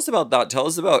 Tell us about that. Tell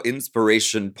us about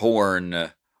inspiration porn.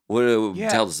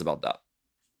 Tell us about that.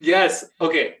 Yes.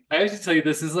 Okay. I have to tell you,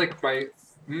 this is like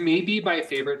maybe my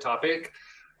favorite topic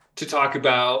to talk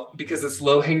about, because it's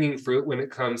low-hanging fruit when it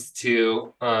comes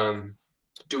to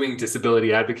doing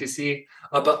disability advocacy.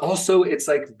 But also it's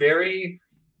like very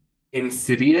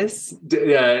insidious.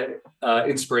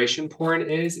 Inspiration porn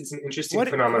is an interesting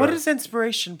phenomenon. What is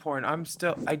inspiration porn?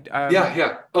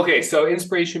 Yeah. Okay, so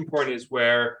inspiration porn is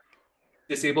where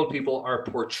disabled people are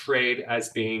portrayed as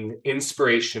being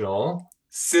inspirational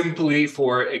simply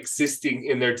for existing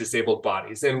in their disabled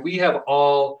bodies. And we have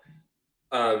all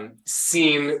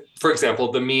seen, for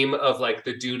example, the meme of like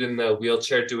the dude in the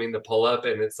wheelchair doing the pull-up,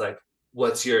 and it's like,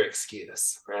 what's your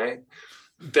excuse, right?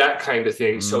 That kind of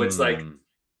thing. So it's like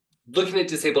looking at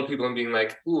disabled people and being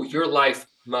like, ooh, your life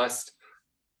must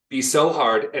be so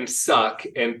hard and suck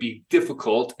and be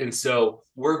difficult. And so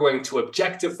we're going to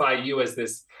objectify you as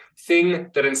this thing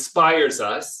that inspires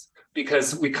us,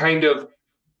 because we kind of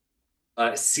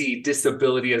see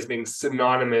disability as being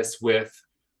synonymous with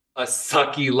a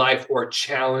sucky life or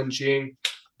challenging.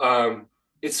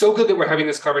 It's so good that we're having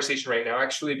this conversation right now,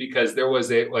 actually, because there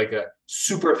was a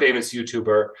super famous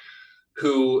YouTuber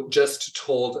who just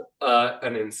told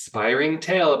an inspiring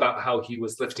tale about how he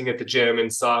was lifting at the gym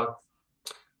and saw,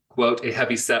 quote, a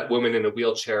heavyset woman in a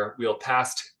wheelchair wheel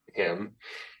past him.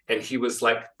 And he was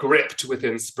like gripped with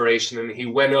inspiration. And he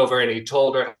went over and he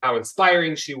told her how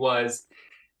inspiring she was.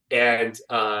 And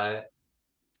I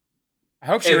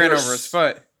hope she ran over his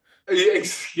foot.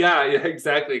 Yeah,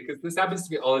 exactly. Because this happens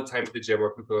to me all the time at the gym, where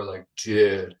people are like,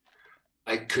 dude,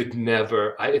 I could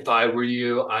never, if I were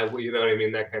you, I would, you know what I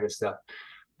mean? That kind of stuff.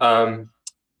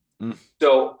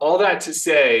 So all that to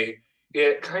say,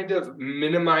 it kind of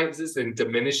minimizes and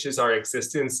diminishes our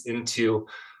existence into,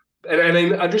 and I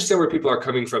understand where people are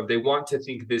coming from. They want to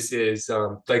think this is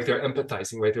like they're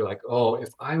empathizing, right? They're like, oh, if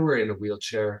I were in a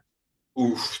wheelchair,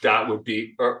 oof, that would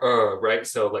be, right?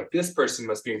 So like this person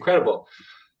must be incredible.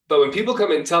 But when people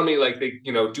come and tell me like they,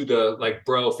 do the like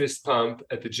bro fist pump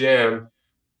at the gym,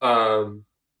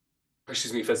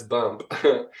 fist bump.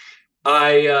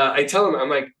 I tell them, I'm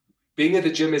like, being at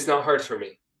the gym is not hard for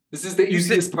me. This is the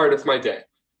easiest part of my day.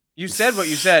 You said what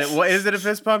you said. What is it? A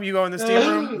fist pump? You go in the steam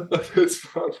room? A fist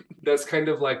pump. That's kind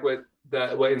of like what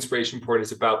inspiration porn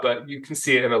is about. But you can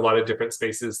see it in a lot of different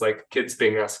spaces, like kids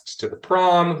being asked to the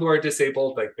prom who are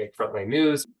disabled, like make Frontline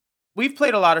News. We've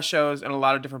played a lot of shows in a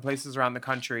lot of different places around the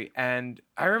country. And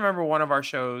I remember one of our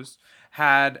shows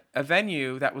had a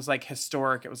venue that was like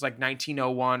historic. It was like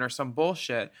 1901 or some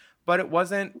bullshit, but it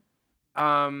wasn't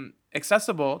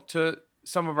accessible to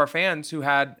some of our fans who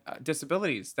had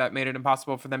disabilities that made it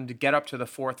impossible for them to get up to the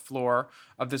 4th floor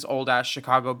of this old ass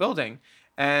Chicago building.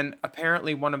 And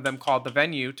apparently one of them called the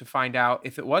venue to find out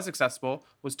if it was accessible,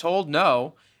 was told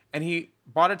no, and he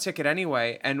bought a ticket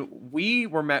anyway. And we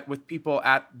were met with people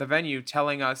at the venue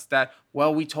telling us that,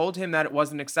 well, we told him that it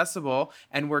wasn't accessible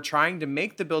and we're trying to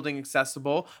make the building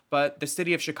accessible, but the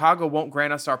city of Chicago won't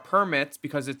grant us our permits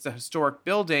because it's a historic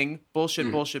building. Bullshit.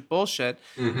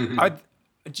 Mm-hmm.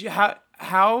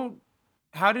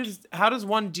 How does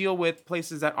one deal with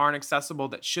places that aren't accessible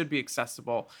that should be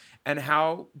accessible? And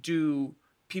how do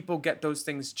people get those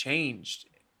things changed?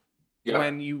 Yeah.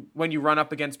 When you run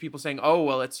up against people saying, oh,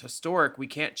 well, it's historic, we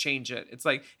can't change it. It's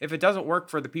like, if it doesn't work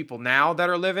for the people now that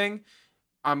are living,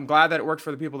 I'm glad that it worked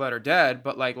for the people that are dead,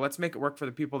 but like, let's make it work for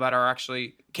the people that are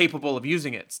actually capable of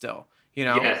using it still,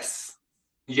 Yes.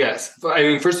 I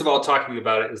mean, first of all, talking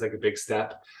about it is like a big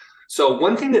step. So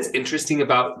one thing that's interesting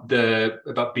about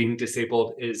being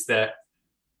disabled is that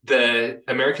the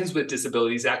Americans with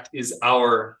Disabilities Act is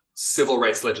our civil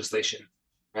rights legislation,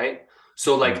 right?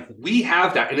 So like we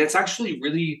have that, and it's actually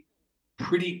really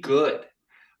pretty good.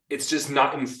 It's just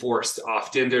not enforced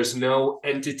often. There's no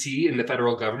entity in the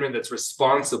federal government that's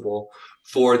responsible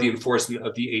for the enforcement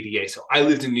of the ADA. So I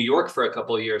lived in New York for a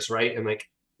couple of years, right? And like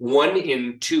 1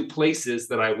 in 2 places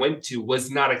that I went to was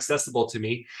not accessible to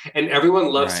me. And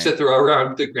everyone loves to throw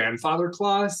around the grandfather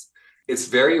clause. It's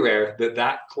very rare that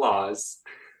that clause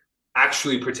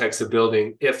actually protects a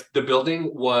building. If the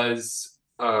building was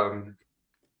in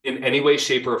any way,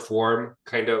 shape, or form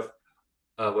kind of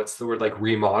what's the word, like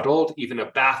remodeled, even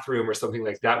a bathroom or something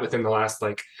like that within the last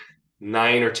like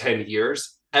 9 or 10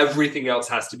 years, everything else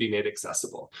has to be made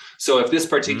accessible. So if this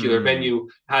particular venue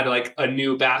had like a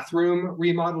new bathroom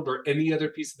remodeled or any other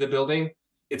piece of the building,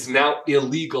 it's now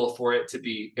illegal for it to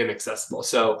be inaccessible.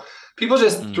 So people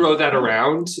just throw that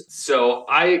around. So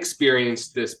I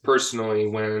experienced this personally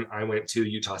when I went to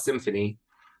Utah Symphony,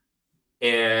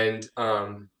 and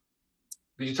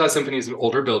the Utah Symphony is an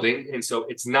older building, and so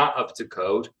it's not up to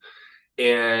code.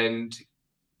 And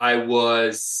I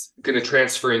was going to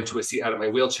transfer into a seat out of my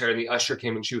wheelchair, and the usher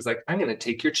came and she was like, I'm going to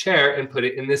take your chair and put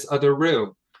it in this other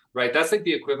room, right? That's like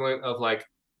the equivalent of like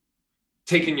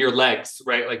taking your legs,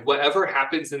 right? Like whatever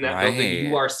happens in that building,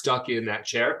 you are stuck in that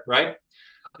chair, right?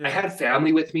 I had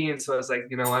family with me, and so I was like,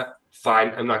 you know what?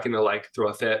 Fine, I'm not going to like throw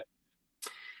a fit.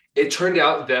 It turned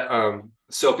out that,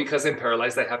 so because I'm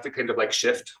paralyzed, I have to kind of like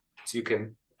shift. So you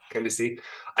can kind of see,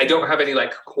 I don't have any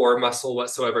like core muscle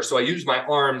whatsoever. So I use my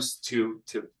arms to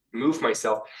move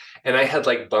myself. And I had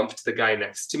like bumped the guy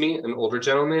next to me, an older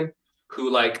gentleman who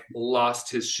like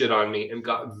lost his shit on me and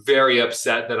got very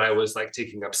upset that I was like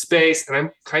taking up space. And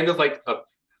I'm kind of like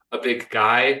a big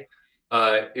guy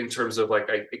in terms of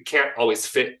like, I can't always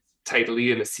fit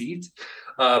tightly in a seat.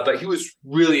 But he was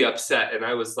really upset. And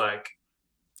I was like,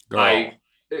 I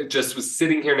just was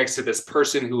sitting here next to this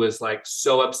person who was like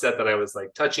so upset that I was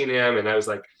like touching him. And I was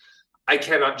like, I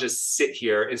cannot just sit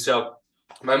here. And so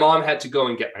my mom had to go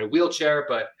and get my wheelchair,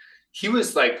 but he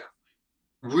was like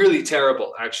really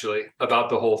terrible actually about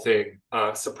the whole thing.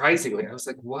 Surprisingly, I was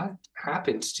like, what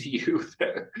happened to you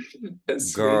that made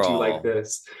you like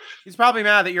this? He's probably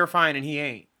mad that you're fine and he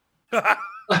ain't.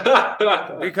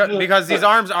 because these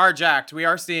arms are jacked. We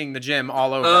are seeing the gym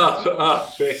all over.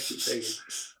 Thank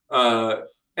you.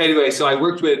 Anyway, so I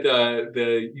worked with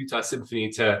the Utah Symphony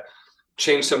to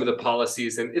change some of the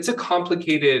policies, and it's a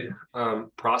complicated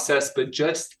process, but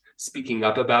just speaking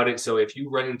up about it. So if you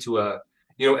run into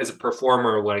as a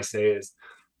performer, what I say is,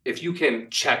 if you can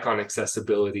check on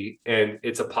accessibility and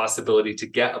it's a possibility to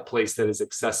get a place that is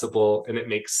accessible and it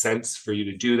makes sense for you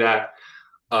to do that,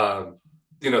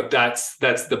 that's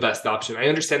the best option. I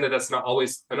understand that that's not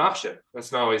always an option.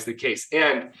 That's not always the case.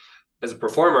 And as a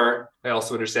performer, I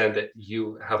also understand that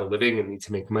you have a living and need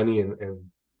to make money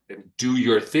and do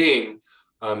your thing.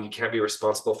 You can't be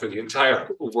responsible for the entire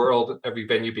world, every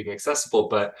venue being accessible,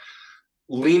 but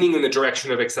leaning in the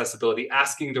direction of accessibility,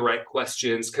 asking the right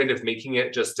questions, kind of making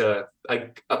it just a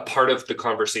part of the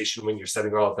conversation when you're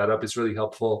setting all of that up is really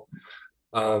helpful.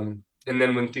 And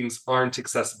then when things aren't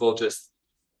accessible, just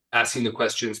asking the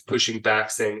questions, pushing back,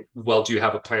 saying, well, do you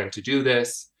have a plan to do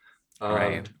this?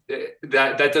 Right.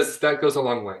 That goes a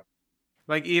long way.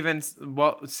 Like even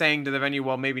saying to the venue,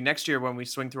 well, maybe next year when we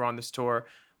swing through on this tour,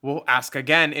 we'll ask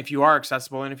again if you are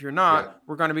accessible, and if you're not,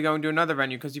 we're going to be going to another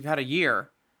venue because you've had a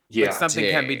year. Yeah, like something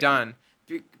can be done.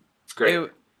 It's great.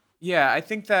 I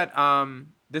think that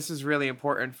this is really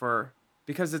important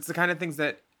because it's the kind of things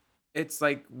that it's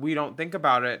like we don't think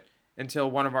about it until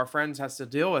one of our friends has to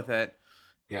deal with it.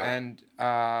 Yeah. And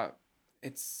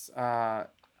it's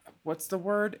what's the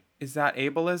word? Is that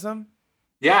ableism?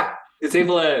 Yeah, it's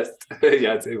ableist.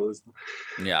 Yeah, it's ableism.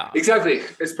 Yeah, exactly.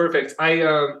 It's perfect.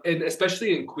 And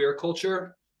especially in queer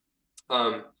culture,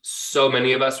 so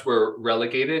many of us were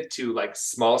relegated to like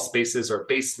small spaces or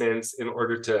basements in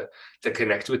order to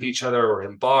connect with each other, or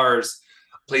in bars,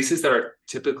 places that are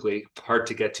typically hard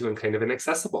to get to and kind of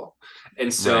inaccessible.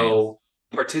 And so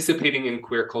participating in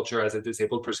queer culture as a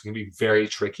disabled person can be very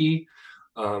tricky.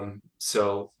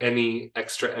 So any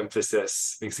extra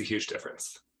emphasis makes a huge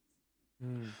difference.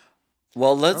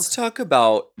 Well, let's talk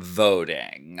about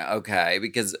voting, okay?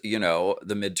 Because, the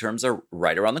midterms are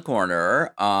right around the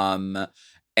corner,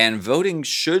 and voting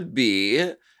should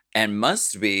be and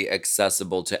must be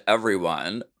accessible to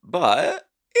everyone, but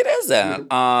it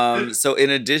isn't. So in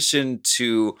addition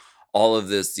to all of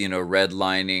this,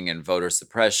 redlining and voter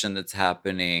suppression that's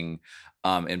happening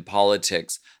in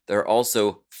politics, there are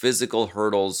also physical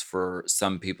hurdles for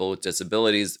some people with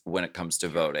disabilities when it comes to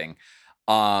voting.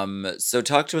 So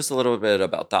talk to us a little bit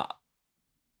about that.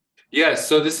 Yeah,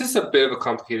 so this is a bit of a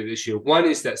complicated issue. One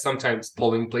is that sometimes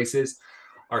polling places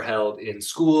are held in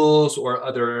schools or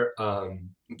other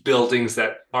buildings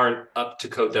that aren't up to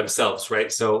code themselves,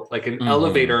 right? So like an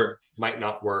elevator might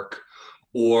not work,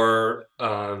 or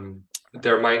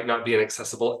there might not be an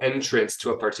accessible entrance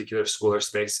to a particular school or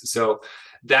space. So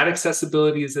that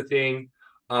accessibility is a thing.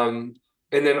 And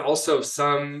then also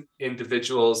some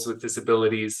individuals with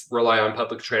disabilities rely on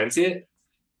public transit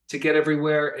to get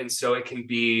everywhere. And so it can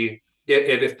be,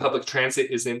 if public transit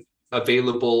isn't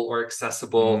available or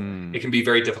accessible, it can be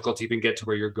very difficult to even get to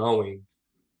where you're going.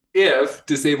 If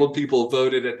disabled people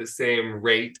voted at the same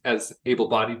rate as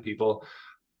able-bodied people,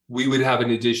 we would have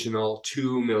an additional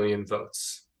 2 million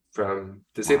votes from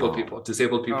disabled people.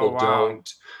 Disabled people don't,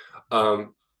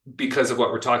 because of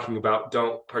what we're talking about,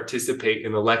 don't participate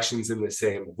in elections in the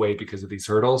same way because of these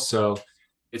hurdles. So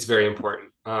it's very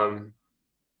important.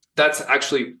 That's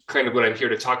actually kind of what I'm here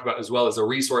to talk about, as well as a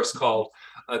resource called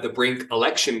the Brink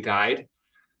Election Guide.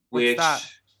 Which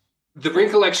the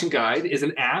Brink Election Guide is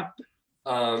an app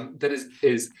that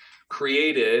is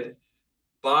created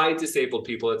by disabled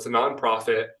people. It's a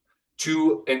nonprofit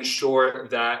to ensure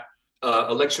that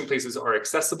election places are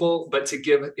accessible, but to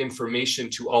give information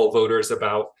to all voters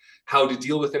about how to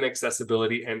deal with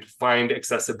inaccessibility and find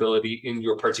accessibility in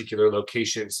your particular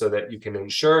location so that you can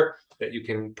ensure that you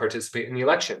can participate in the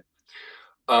election.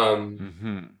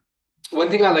 One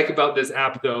thing I like about this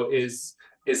app, though, is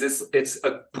it's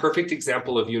a perfect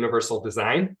example of universal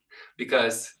design,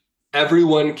 because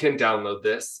everyone can download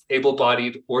this,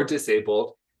 able-bodied or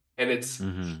disabled, and it's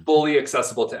fully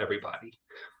accessible to everybody.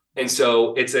 And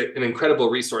so it's an incredible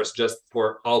resource just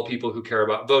for all people who care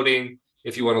about voting.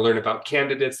 If you want to learn about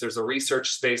candidates, there's a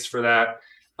research space for that.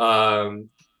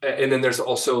 And then there's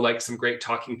also like some great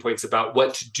talking points about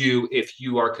what to do if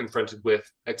you are confronted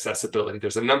with accessibility.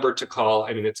 There's a number to call.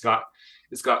 I mean, it's got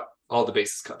all the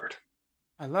bases covered.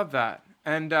 I love that.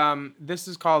 And this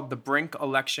is called the Brink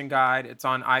Election Guide. It's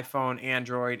on iPhone,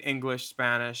 Android, English,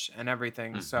 Spanish, and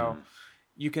everything. So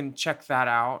you can check that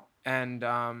out and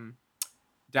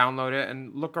download it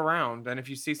and look around. And if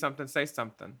you see something, say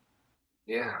something.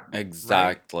 Yeah,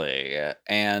 exactly. Right?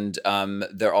 And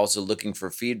they're also looking for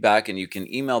feedback, and you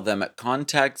can email them at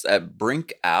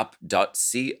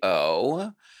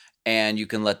contacts@brinkapp.co, and you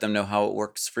can let them know how it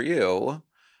works for you.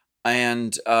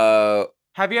 And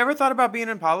have you ever thought about being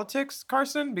in politics,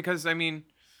 Carson? Because I mean,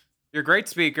 you're a great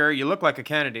speaker. You look like a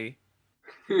Kennedy.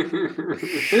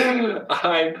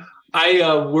 I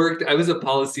was a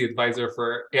policy advisor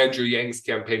for Andrew Yang's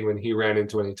campaign when he ran in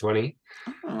 2020.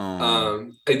 I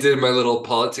did my little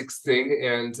politics thing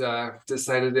and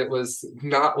decided it was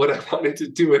not what I wanted to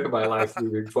do with my life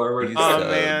moving forward.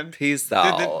 Man, peace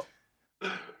out.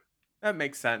 That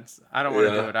makes sense. I don't want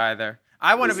to do it either.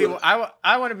 I want to be.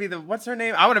 I want to be the. What's her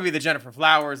name? I want to be the Jennifer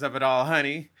Flowers of it all,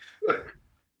 honey.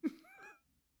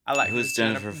 I like. Who's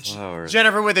Jennifer Flowers?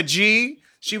 Jennifer with a G.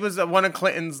 She was one of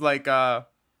Clinton's like.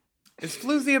 Is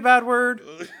floozy a bad word?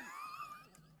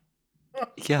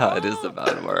 Yeah, it is a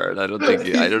bad word. I don't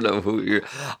think. I don't know who you're.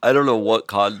 I don't know what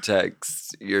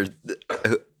context you're.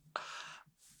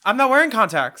 I'm not wearing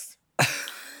contacts.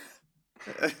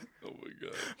 Oh my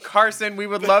God. Carson, we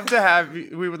would love to have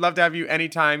you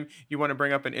anytime you want to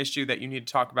bring up an issue that you need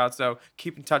to talk about. So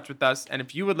keep in touch with us. And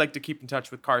if you would like to keep in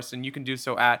touch with Carson, you can do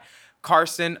so at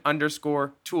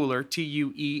Carson_Tueller, TUELLER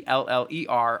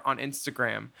on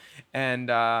Instagram.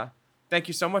 And thank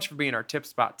you so much for being our tip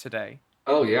spot today.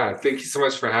 Oh yeah, thank you so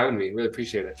much for having me. Really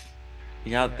appreciate it.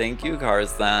 Yeah, thank you,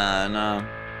 Carson.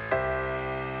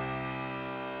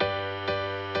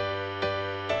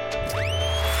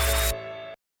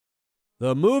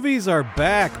 The movies are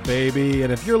back, baby,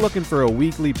 and if you're looking for a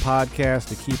weekly podcast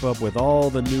to keep up with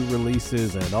all the new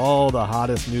releases and all the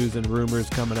hottest news and rumors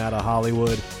coming out of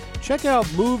Hollywood, check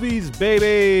out Movies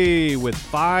Baby with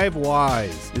 5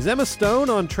 Ys. Is Emma Stone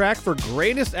on track for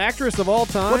greatest actress of all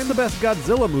time? What's the best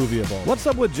Godzilla movie of all? What's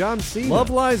up with John Cena?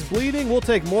 Love Lies Bleeding? We'll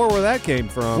take more where that came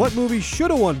from. What movie should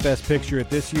have won Best Picture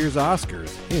at this year's Oscars?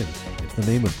 Hint. The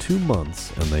name of 2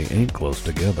 months, and they ain't close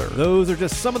together. Those are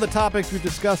just some of the topics we've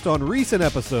discussed on recent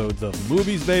episodes of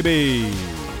Movies Baby.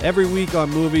 Every week on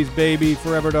Movies Baby,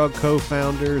 Forever Dog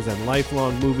co-founders and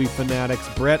lifelong movie fanatics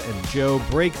Brett and Joe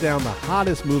break down the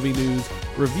hottest movie news,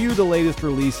 review the latest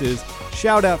releases,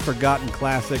 shout out forgotten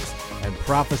classics, and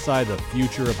prophesy the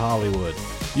future of Hollywood.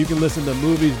 You can listen to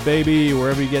Movies Baby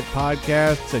wherever you get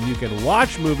podcasts, and you can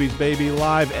watch Movies Baby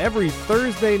live every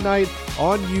Thursday night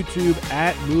on YouTube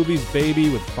at Movies Baby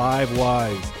with 5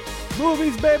 Ys.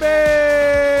 Movies Baby!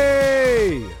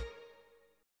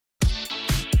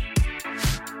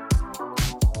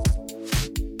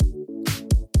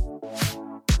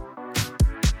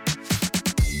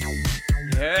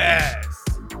 Yes!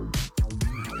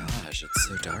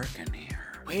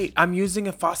 Wait, I'm using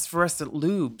a phosphorescent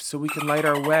lube so we can light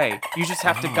our way. You just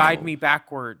have to guide me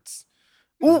backwards.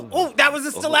 Ooh, that was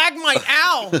a stalagmite.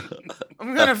 Ow!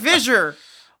 I'm gonna fissure.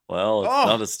 Well, it's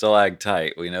not a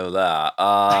stalactite. We know that.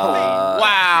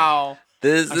 Wow.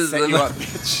 This is the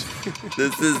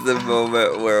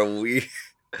moment where we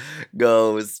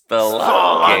go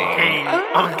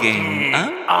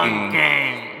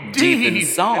spelunking deep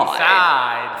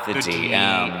inside the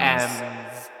DMs.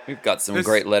 We've got some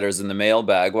great letters in the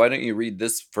mailbag. Why don't you read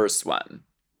this first one?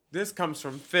 This comes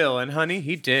from Phil, and honey,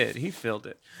 he did. He filled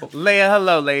it. Leia,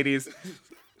 hello, ladies.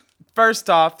 First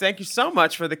off, thank you so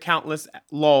much for the countless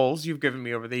lols you've given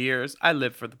me over the years. I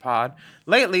live for the pod.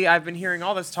 Lately, I've been hearing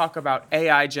all this talk about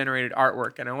AI-generated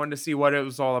artwork, and I wanted to see what it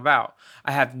was all about.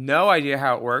 I have no idea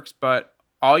how it works, but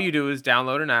all you do is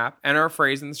download an app, enter a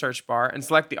phrase in the search bar, and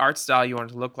select the art style you want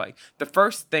it to look like. The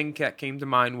first thing that came to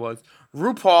mind was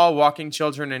RuPaul walking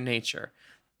children in nature.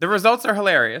 The results are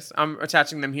hilarious. I'm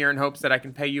attaching them here in hopes that I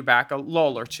can pay you back a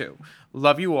lol or two.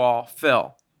 Love you all,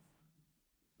 Phil.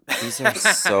 These are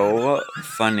so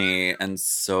funny and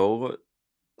so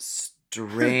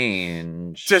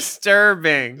strange.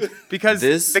 Disturbing. Because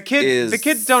the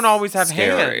kids don't always have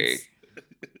scary.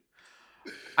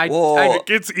 hands. It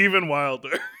gets even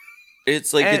wilder.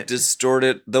 It's like a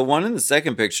distorted. The one in the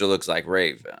second picture looks like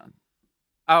Raven.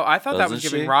 Oh, I thought that was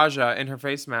giving Raja in her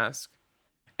face mask.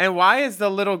 And why does the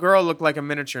little girl look like a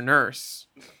miniature nurse?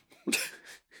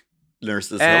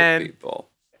 Nurses help people.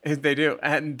 They do.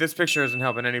 And this picture isn't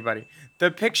helping anybody.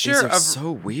 The picture These are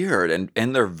so weird.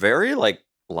 And they're very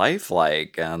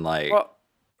lifelike and well,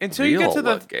 until you get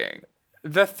to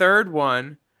the third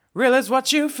one, real is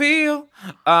what you feel.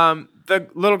 The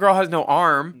little girl has no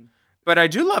arm. But I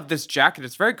do love this jacket.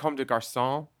 It's very Comme des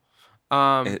Garçons.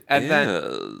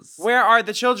 Then where are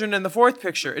the children in the fourth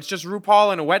picture? It's just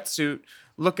RuPaul in a wetsuit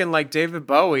looking like David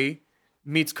Bowie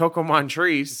meets Coco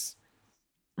Montrese.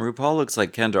 RuPaul looks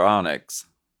like Kendra Onyx.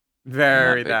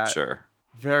 Very that.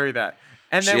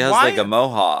 And then she has like a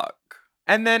mohawk.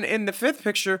 And then in the fifth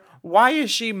picture, why is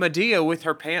she Medea with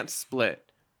her pants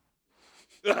split?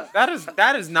 that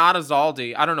is not a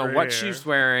Zaldi. I don't know what she's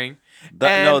wearing.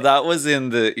 That was in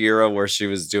the era where she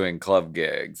was doing club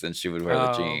gigs and she would wear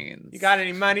the jeans. You got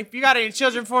any money? You got any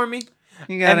children for me?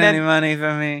 You got any money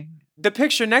for me? The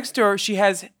picture next to her, she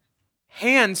has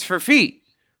hands for feet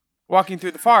walking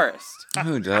through the forest.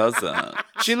 Who doesn't?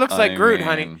 She looks like Groot,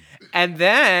 honey. And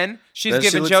then she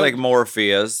looks like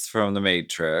Morpheus from The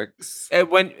Matrix.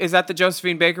 Is that the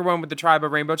Josephine Baker one with the tribe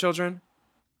of rainbow children?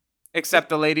 Except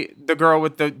the girl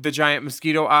with the giant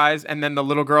mosquito eyes, and then the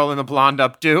little girl in the blonde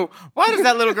updo. Why does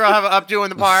that little girl have an updo in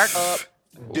the park?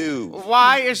 Updo.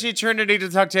 Why is she Trinity to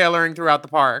Tuck tailoring throughout the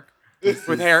park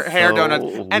with hair donuts?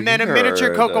 And then a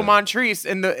miniature Coco Montrese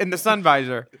in the sun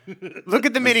visor. Look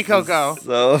at the mini Coco.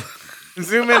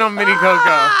 Zoom in on mini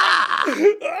Coco.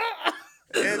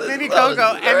 Mini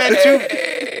Coco,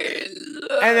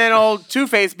 and then old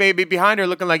Two-Face baby behind her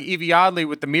looking like Evie Oddly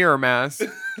with the mirror mask.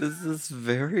 This is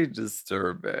very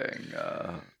disturbing.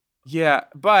 Yeah,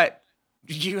 but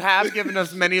you have given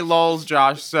us many lulls,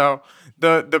 Josh. So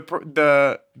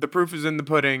the proof is in the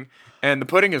pudding, and the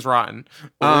pudding is rotten.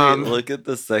 Look at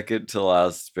the second to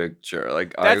last picture.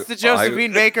 That's the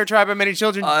Josephine Baker Tribe of Many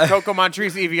Children, Coco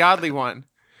Montrese, Evie Oddly one.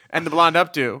 And the blonde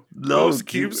updo. No,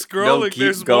 keep scrolling. Keep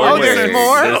there's going. more. Oh, there's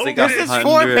more? This is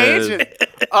 4 pages.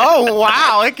 Oh,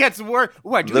 wow. It gets worse.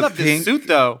 Ooh, I do love this suit,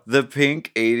 though. The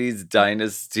pink 80s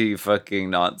Dynasty fucking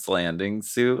Knots Landing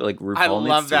suit. RuPaul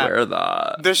needs to wear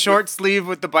that. The short sleeve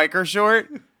with the biker short.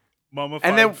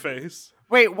 Mummified face.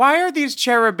 Wait, why are these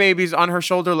cherub babies on her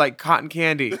shoulder like cotton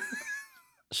candy?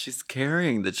 She's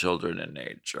carrying the children in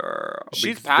nature.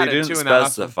 She's padded too. They didn't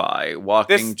specify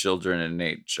walking children in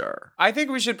nature. I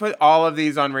think we should put all of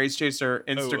these on Race Chaser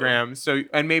Instagram,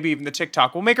 and maybe even the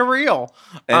TikTok. We'll make a reel.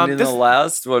 And in the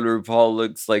last one, RuPaul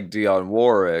looks like Dionne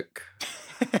Warwick.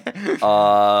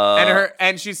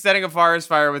 And she's setting a forest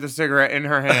fire with a cigarette in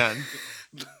her hand.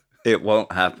 It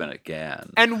won't happen again.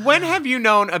 And when have you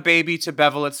known a baby to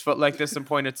bevel its foot like this and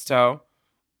point its toe?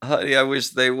 Honey, I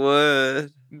wish they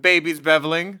would. Babies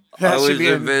beveling. I wish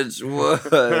a bitch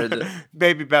would.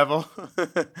 Baby bevel.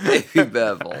 Baby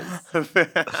bevels.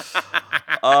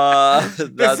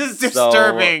 This is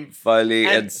disturbing. So funny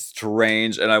and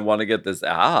strange, and I want to get this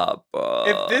app.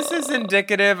 If this is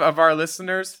indicative of our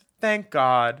listeners, thank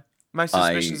God. My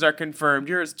suspicions are confirmed.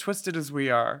 You're as twisted as we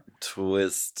are.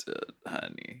 Twisted,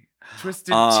 honey.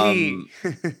 Twisted tea.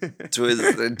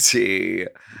 Twisted tea.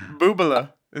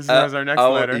 Boobala. This is our next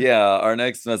letter. Yeah, our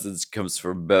next message comes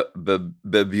from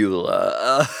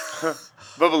Babula.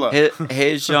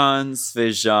 Hejan,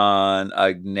 Svijan,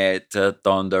 Agneta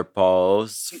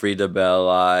Thunderpulse, Frida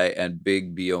Belli, and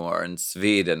Big Bjorn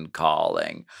Sweden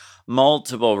calling.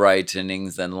 Multiple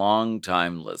writings and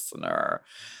long-time listener.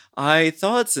 I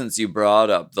thought since you brought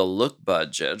up the look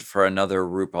budget for another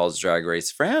RuPaul's Drag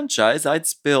Race franchise, I'd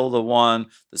spill the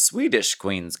Swedish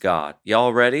queens got.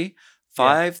 Y'all ready?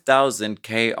 5,000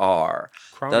 KR.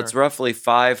 That's roughly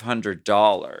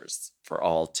 $500 for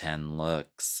all 10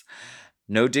 looks.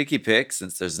 No dicky pics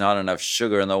since there's not enough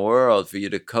sugar in the world for you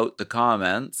to coat the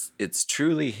comments. It's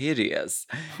truly hideous.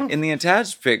 In the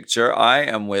attached picture, I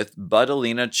am with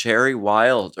Buddalina Cherry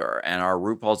Wilder and our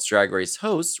RuPaul's Drag Race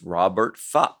host, Robert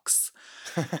Fuchs.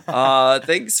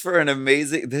 Thanks for an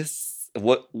amazing...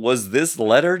 What was this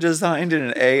letter designed in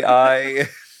an AI...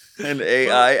 An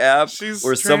AI app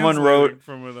where someone wrote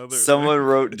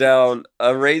down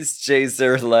a race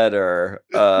chaser letter,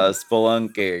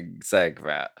 spelunking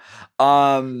segment.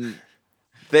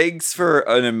 Thanks for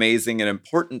an amazing and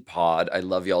important pod. I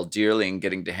love y'all dearly, and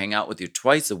getting to hang out with you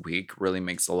twice a week really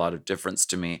makes a lot of difference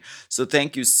to me. So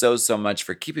thank you so much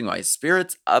for keeping my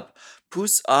spirits up.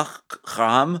 Puss och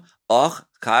kram och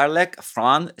kärlek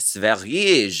från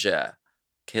Sverige.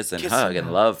 Kiss and hug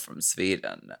and love from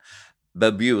Sweden.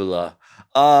 Babula.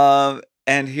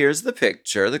 And here's the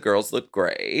picture. The girls look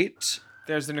great.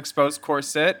 There's an exposed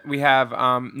corset. We have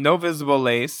no visible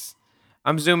lace.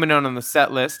 I'm zooming in on the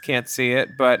set list. Can't see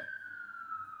it, but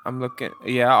I'm looking.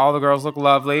 Yeah, all the girls look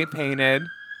lovely, painted.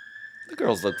 The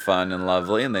girls look fun and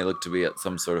lovely, and they look to be at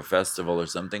some sort of festival or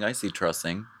something. I see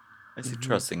trussing. I see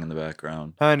trussing in the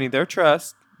background. Honey, they're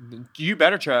trussed. You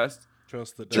better trust.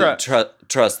 Trust the Duchess.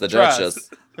 Trust the Duchess.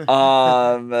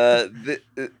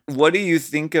 What do you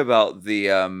think about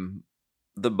the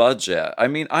budget? I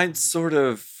mean, I'd sort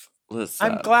of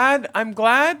listen. I'm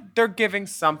glad they're giving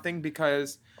something,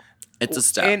 because it's a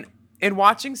step. In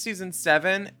watching season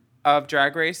 7 of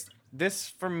Drag Race, this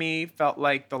for me felt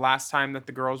like the last time that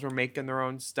the girls were making their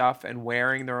own stuff and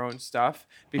wearing their own stuff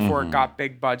before it got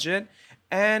big budget.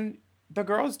 And the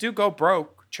girls do go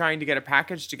broke trying to get a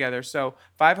package together. So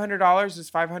 $500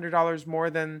 is $500 more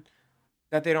than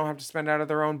that they don't have to spend out of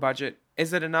their own budget.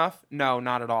 Is it enough? No,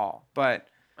 not at all. But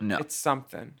it's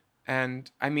something.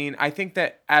 And I mean, I think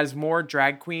that as more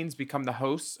drag queens become the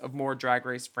hosts of more Drag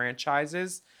Race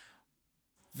franchises,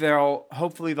 they'll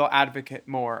advocate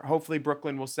more. Hopefully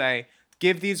Brooklyn will say,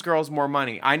 give these girls more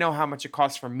money. I know how much it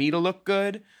costs for me to look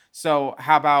good. So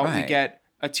how about we get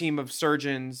a team of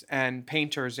surgeons and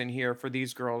painters in here for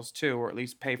these girls too, or at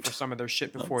least pay for some of their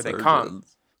shit before they come.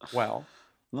 Well,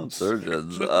 not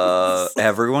surgeons.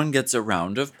 Everyone gets a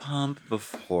round of pump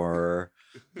before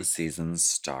the season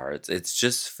starts. It's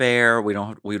just fair. We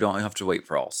don't have to wait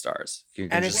for All Stars.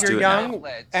 If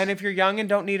you're young and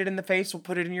don't need it in the face, we'll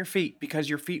put it in your feet, because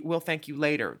your feet will thank you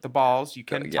later. The balls, you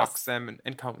can tuck them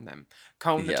and comb them.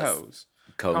 Comb the toes.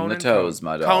 Comb the toes,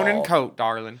 my doll. Cone and coat,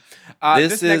 darling.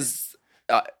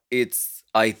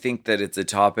 I think that it's a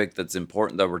topic that's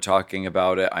important that we're talking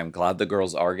about it. I'm glad the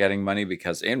girls are getting money,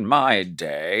 because in my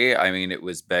day, I mean, it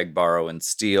was beg, borrow, and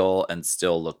steal, and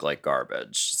still look like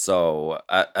garbage. So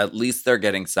at least they're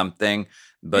getting something.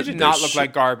 But you did not look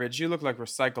like garbage. You look like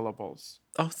recyclables.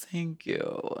 Oh, thank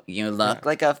you. You look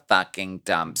like a fucking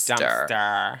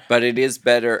dumpster. But it is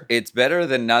better. It's better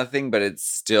than nothing, but it's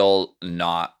still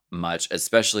not much,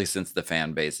 especially since the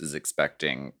fan base is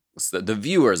expecting. So the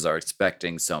viewers are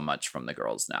expecting so much from the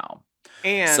girls now.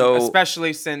 And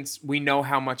especially since we know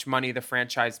how much money the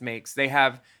franchise makes. They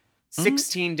have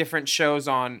 16 different shows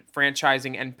on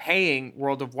franchising and paying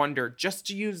World of Wonder just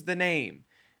to use the name.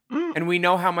 And we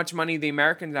know how much money the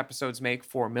American episodes make,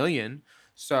 $4 million.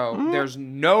 So there's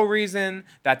no reason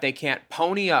that they can't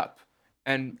pony up.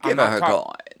 And I'm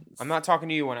not talking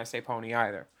to you when I say pony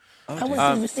either. I want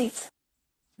to see receipts.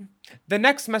 The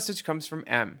next message comes from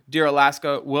M. Dear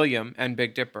Alaska, William, and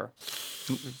Big Dipper.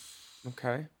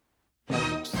 Okay.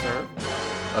 Sir.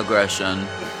 Aggression.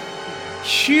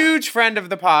 Huge friend of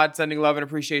the pod, sending love and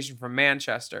appreciation from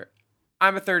Manchester.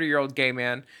 I'm a 30-year-old gay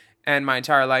man, and my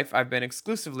entire life I've been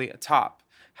exclusively a top.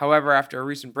 However, after a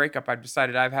recent breakup, I've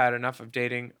decided I've had enough of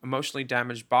dating emotionally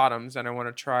damaged bottoms, and I want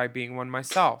to try being one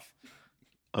myself.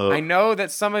 I know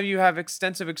that some of you have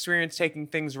extensive experience taking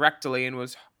things rectally,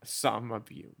 and some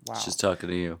of you. Wow. She's talking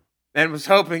to you. And was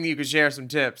hoping you could share some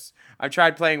tips. I've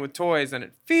tried playing with toys and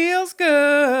it feels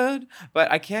good, but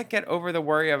I can't get over the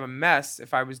worry of a mess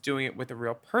if I was doing it with a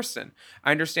real person. I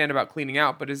understand about cleaning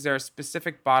out, but is there a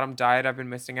specific bottom diet I've been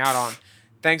missing out on?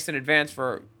 Thanks in advance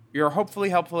for your hopefully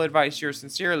helpful advice. Yours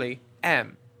sincerely,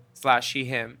 M/he,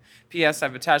 him. P.S.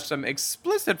 I've attached some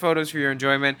explicit photos for your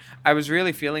enjoyment. I was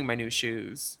really feeling my new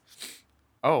shoes.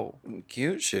 Oh.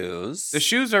 Cute shoes. The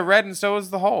shoes are red and so is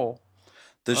the hole.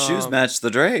 The shoes match the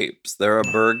drapes. They're a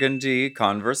burgundy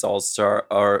Converse All-Star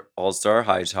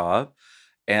high top,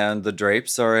 and the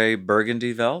drapes are a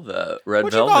burgundy velvet. Red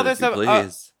Would you velvet, call if this you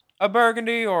please. a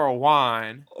burgundy or a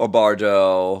wine? A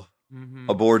Bordeaux. Mm-hmm.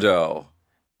 A Bordeaux.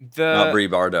 Not Brie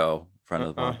Bardot. Front of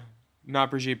the bar.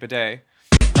 Not Brigitte Bidet.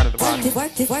 Front of the bar.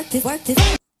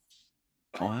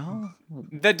 Well,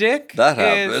 the dick that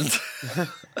happened.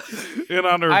 In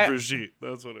honor of Brigitte.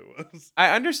 That's what it was. I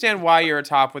understand why you're a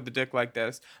top with the dick like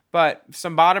this, but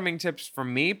some bottoming tips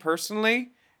from me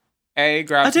personally.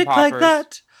 Grab a some dick poppers. like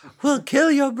that will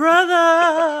kill your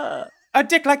brother. A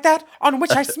dick like that on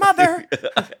which I smother.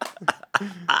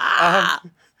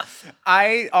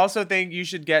 I also think you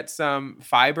should get some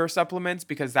fiber supplements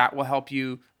because that will help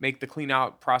you make the clean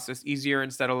out process easier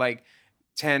instead of like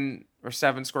 10 or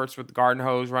 7 squirts with the garden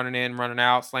hose running in, running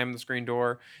out, slamming the screen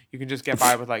door. You can just get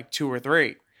by with like 2 or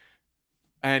 3.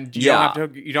 And you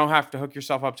don't have to hook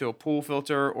yourself up to a pool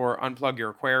filter or unplug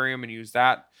your aquarium and use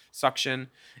that suction.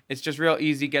 It's just real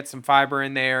easy. Get some fiber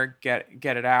in there, get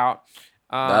it out.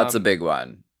 That's a big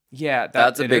one. Yeah,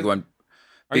 that's a big one.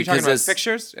 Are you talking about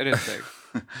pictures? It is big.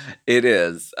 It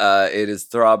is. It is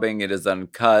throbbing. It is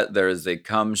uncut. There is a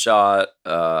cum shot.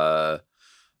 There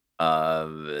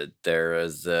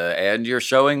is, and you're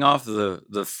showing off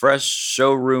the fresh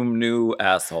showroom new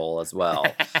asshole as well.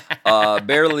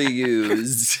 Barely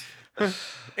used.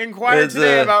 Inquire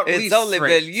today about lease It's only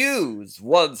rates. been used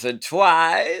once or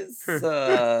twice.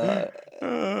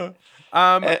 You've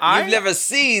never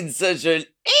seen such an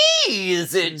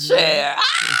easy chair.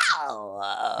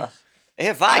 Ow.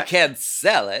 If I can't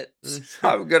sell it,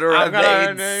 I'm gonna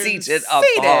remain seated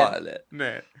upon it.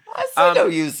 I see no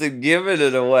use in giving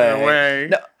it away.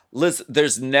 No, listen,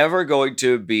 there's never going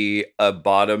to be a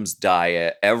bottoms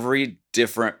diet. Every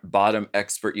different bottom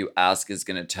expert you ask is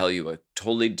going to tell you a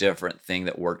totally different thing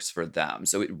that works for them.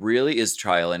 So it really is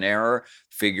trial and error,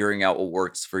 figuring out what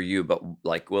works for you. But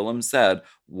like Willem said,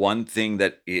 one thing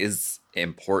that is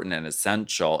important and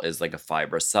essential is like a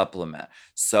fiber supplement.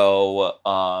 So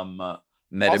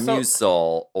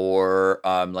Metamucil or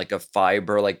like a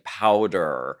fiber like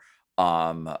powder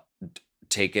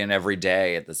taken every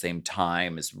day at the same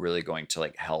time is really going to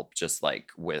like help just like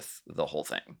with the whole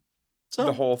thing. So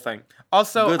the whole thing.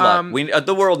 Also, good luck.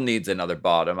 The world needs another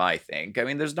bottom, I think. I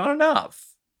mean, there's not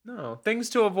enough. No. Things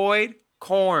to avoid: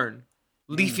 corn,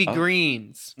 leafy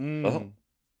greens.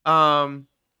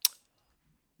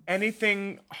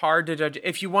 Anything hard to judge.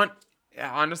 If you want,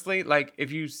 honestly, like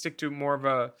if you stick to more of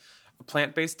a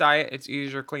plant-based diet, it's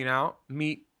easier to clean out.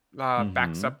 Meat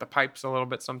backs up the pipes a little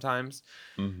bit sometimes.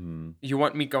 You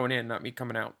want meat going in, not meat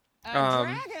coming out.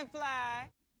 Dragonfly.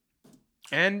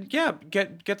 And yeah,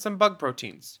 get some bug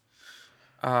proteins.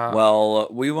 Well,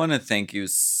 we want to thank you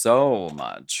so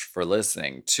much for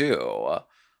listening to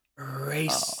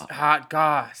Race Hot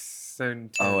Goss.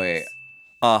 Oh wait,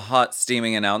 a hot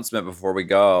steaming announcement before we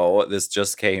go. This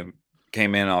just came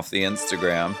in off the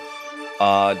Instagram.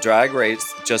 Drag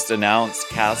Race just announced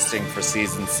casting for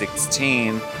season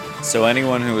 16. So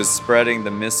anyone who is spreading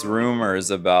the rumors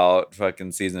about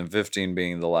fucking season 15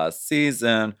 being the last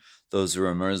season, those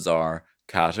rumors are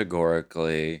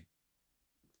categorically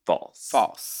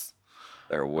false.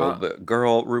 There will be.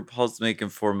 Girl, RuPaul's making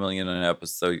 $4 million an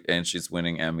episode and she's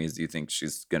winning Emmys. You think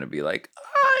she's gonna be like,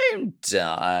 I'm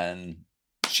done?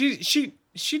 She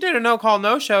did a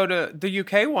no show to the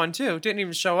UK one too. Didn't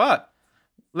even show up.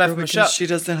 Left Michelle. She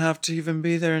doesn't have to even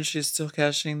be there and she's still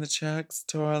cashing the checks,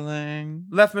 darling.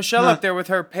 Left Michelle up there with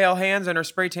her pale hands and her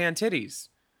spray tan titties.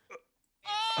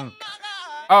 Okay.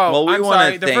 Oh, well, I'm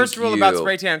sorry. The first rule about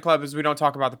Spray Tan Club is we don't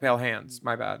talk about the pale hands.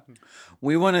 My bad.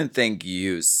 We want to thank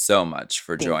you so much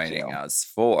for joining us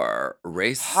for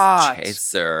Race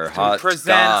Chaser Hot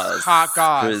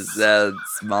Goss.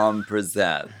 Presents Mom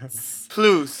Presents.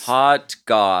 Plus. Hot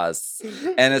Goss.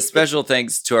 And a special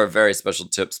thanks to our very special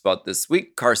tip spot this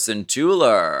week, Carson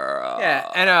Tuller. Yeah,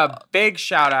 and a big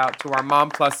shout out to our Mom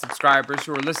Plus subscribers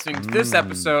who are listening to this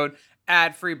episode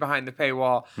ad-free behind the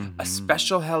paywall. A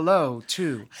special hello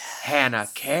to Hannah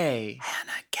K.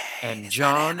 And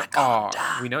John R.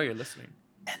 We know you're listening.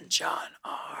 And John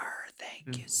R.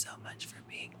 Thank you so much for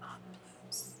being on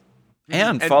Blues.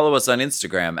 And follow us on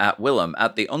Instagram at Willem,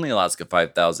 at the Only Alaska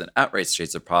 5000, at Race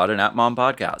Chaser Pod, and at Mom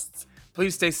Podcasts.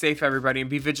 Please stay safe, everybody, and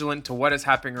be vigilant to what is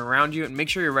happening around you. And make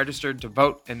sure you're registered to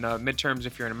vote in the midterms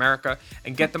if you're in America.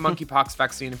 And get the monkeypox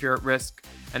vaccine if you're at risk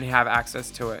and you have access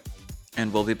to it.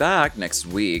 And we'll be back next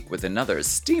week with another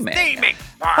steaming,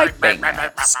 piping,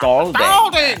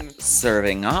 scalding,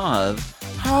 serving of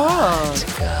hot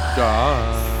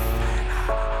goss.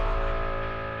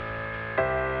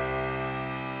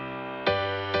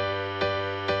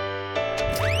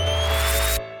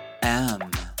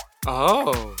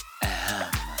 Oh.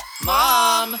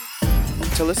 Mom!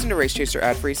 To listen to Race Chaser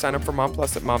ad-free, sign up for Mom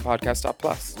Plus at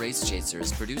mompodcast.plus. Race Chaser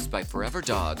is produced by Forever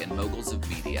Dog and Moguls of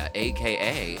Media,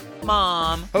 a.k.a.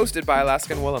 Mom. Hosted by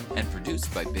Alaskan Willem. And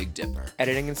produced by Big Dipper.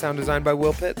 Editing and sound design by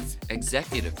Will Pitts.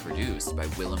 Executive produced by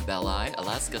Willem Belli,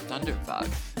 Alaska Thunderfuck,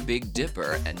 Big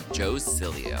Dipper, and Joe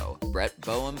Cilio, Brett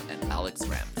Boehm, and Alex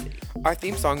Ramsey. Our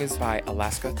theme song is by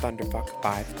Alaska Thunderfuck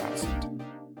 5000.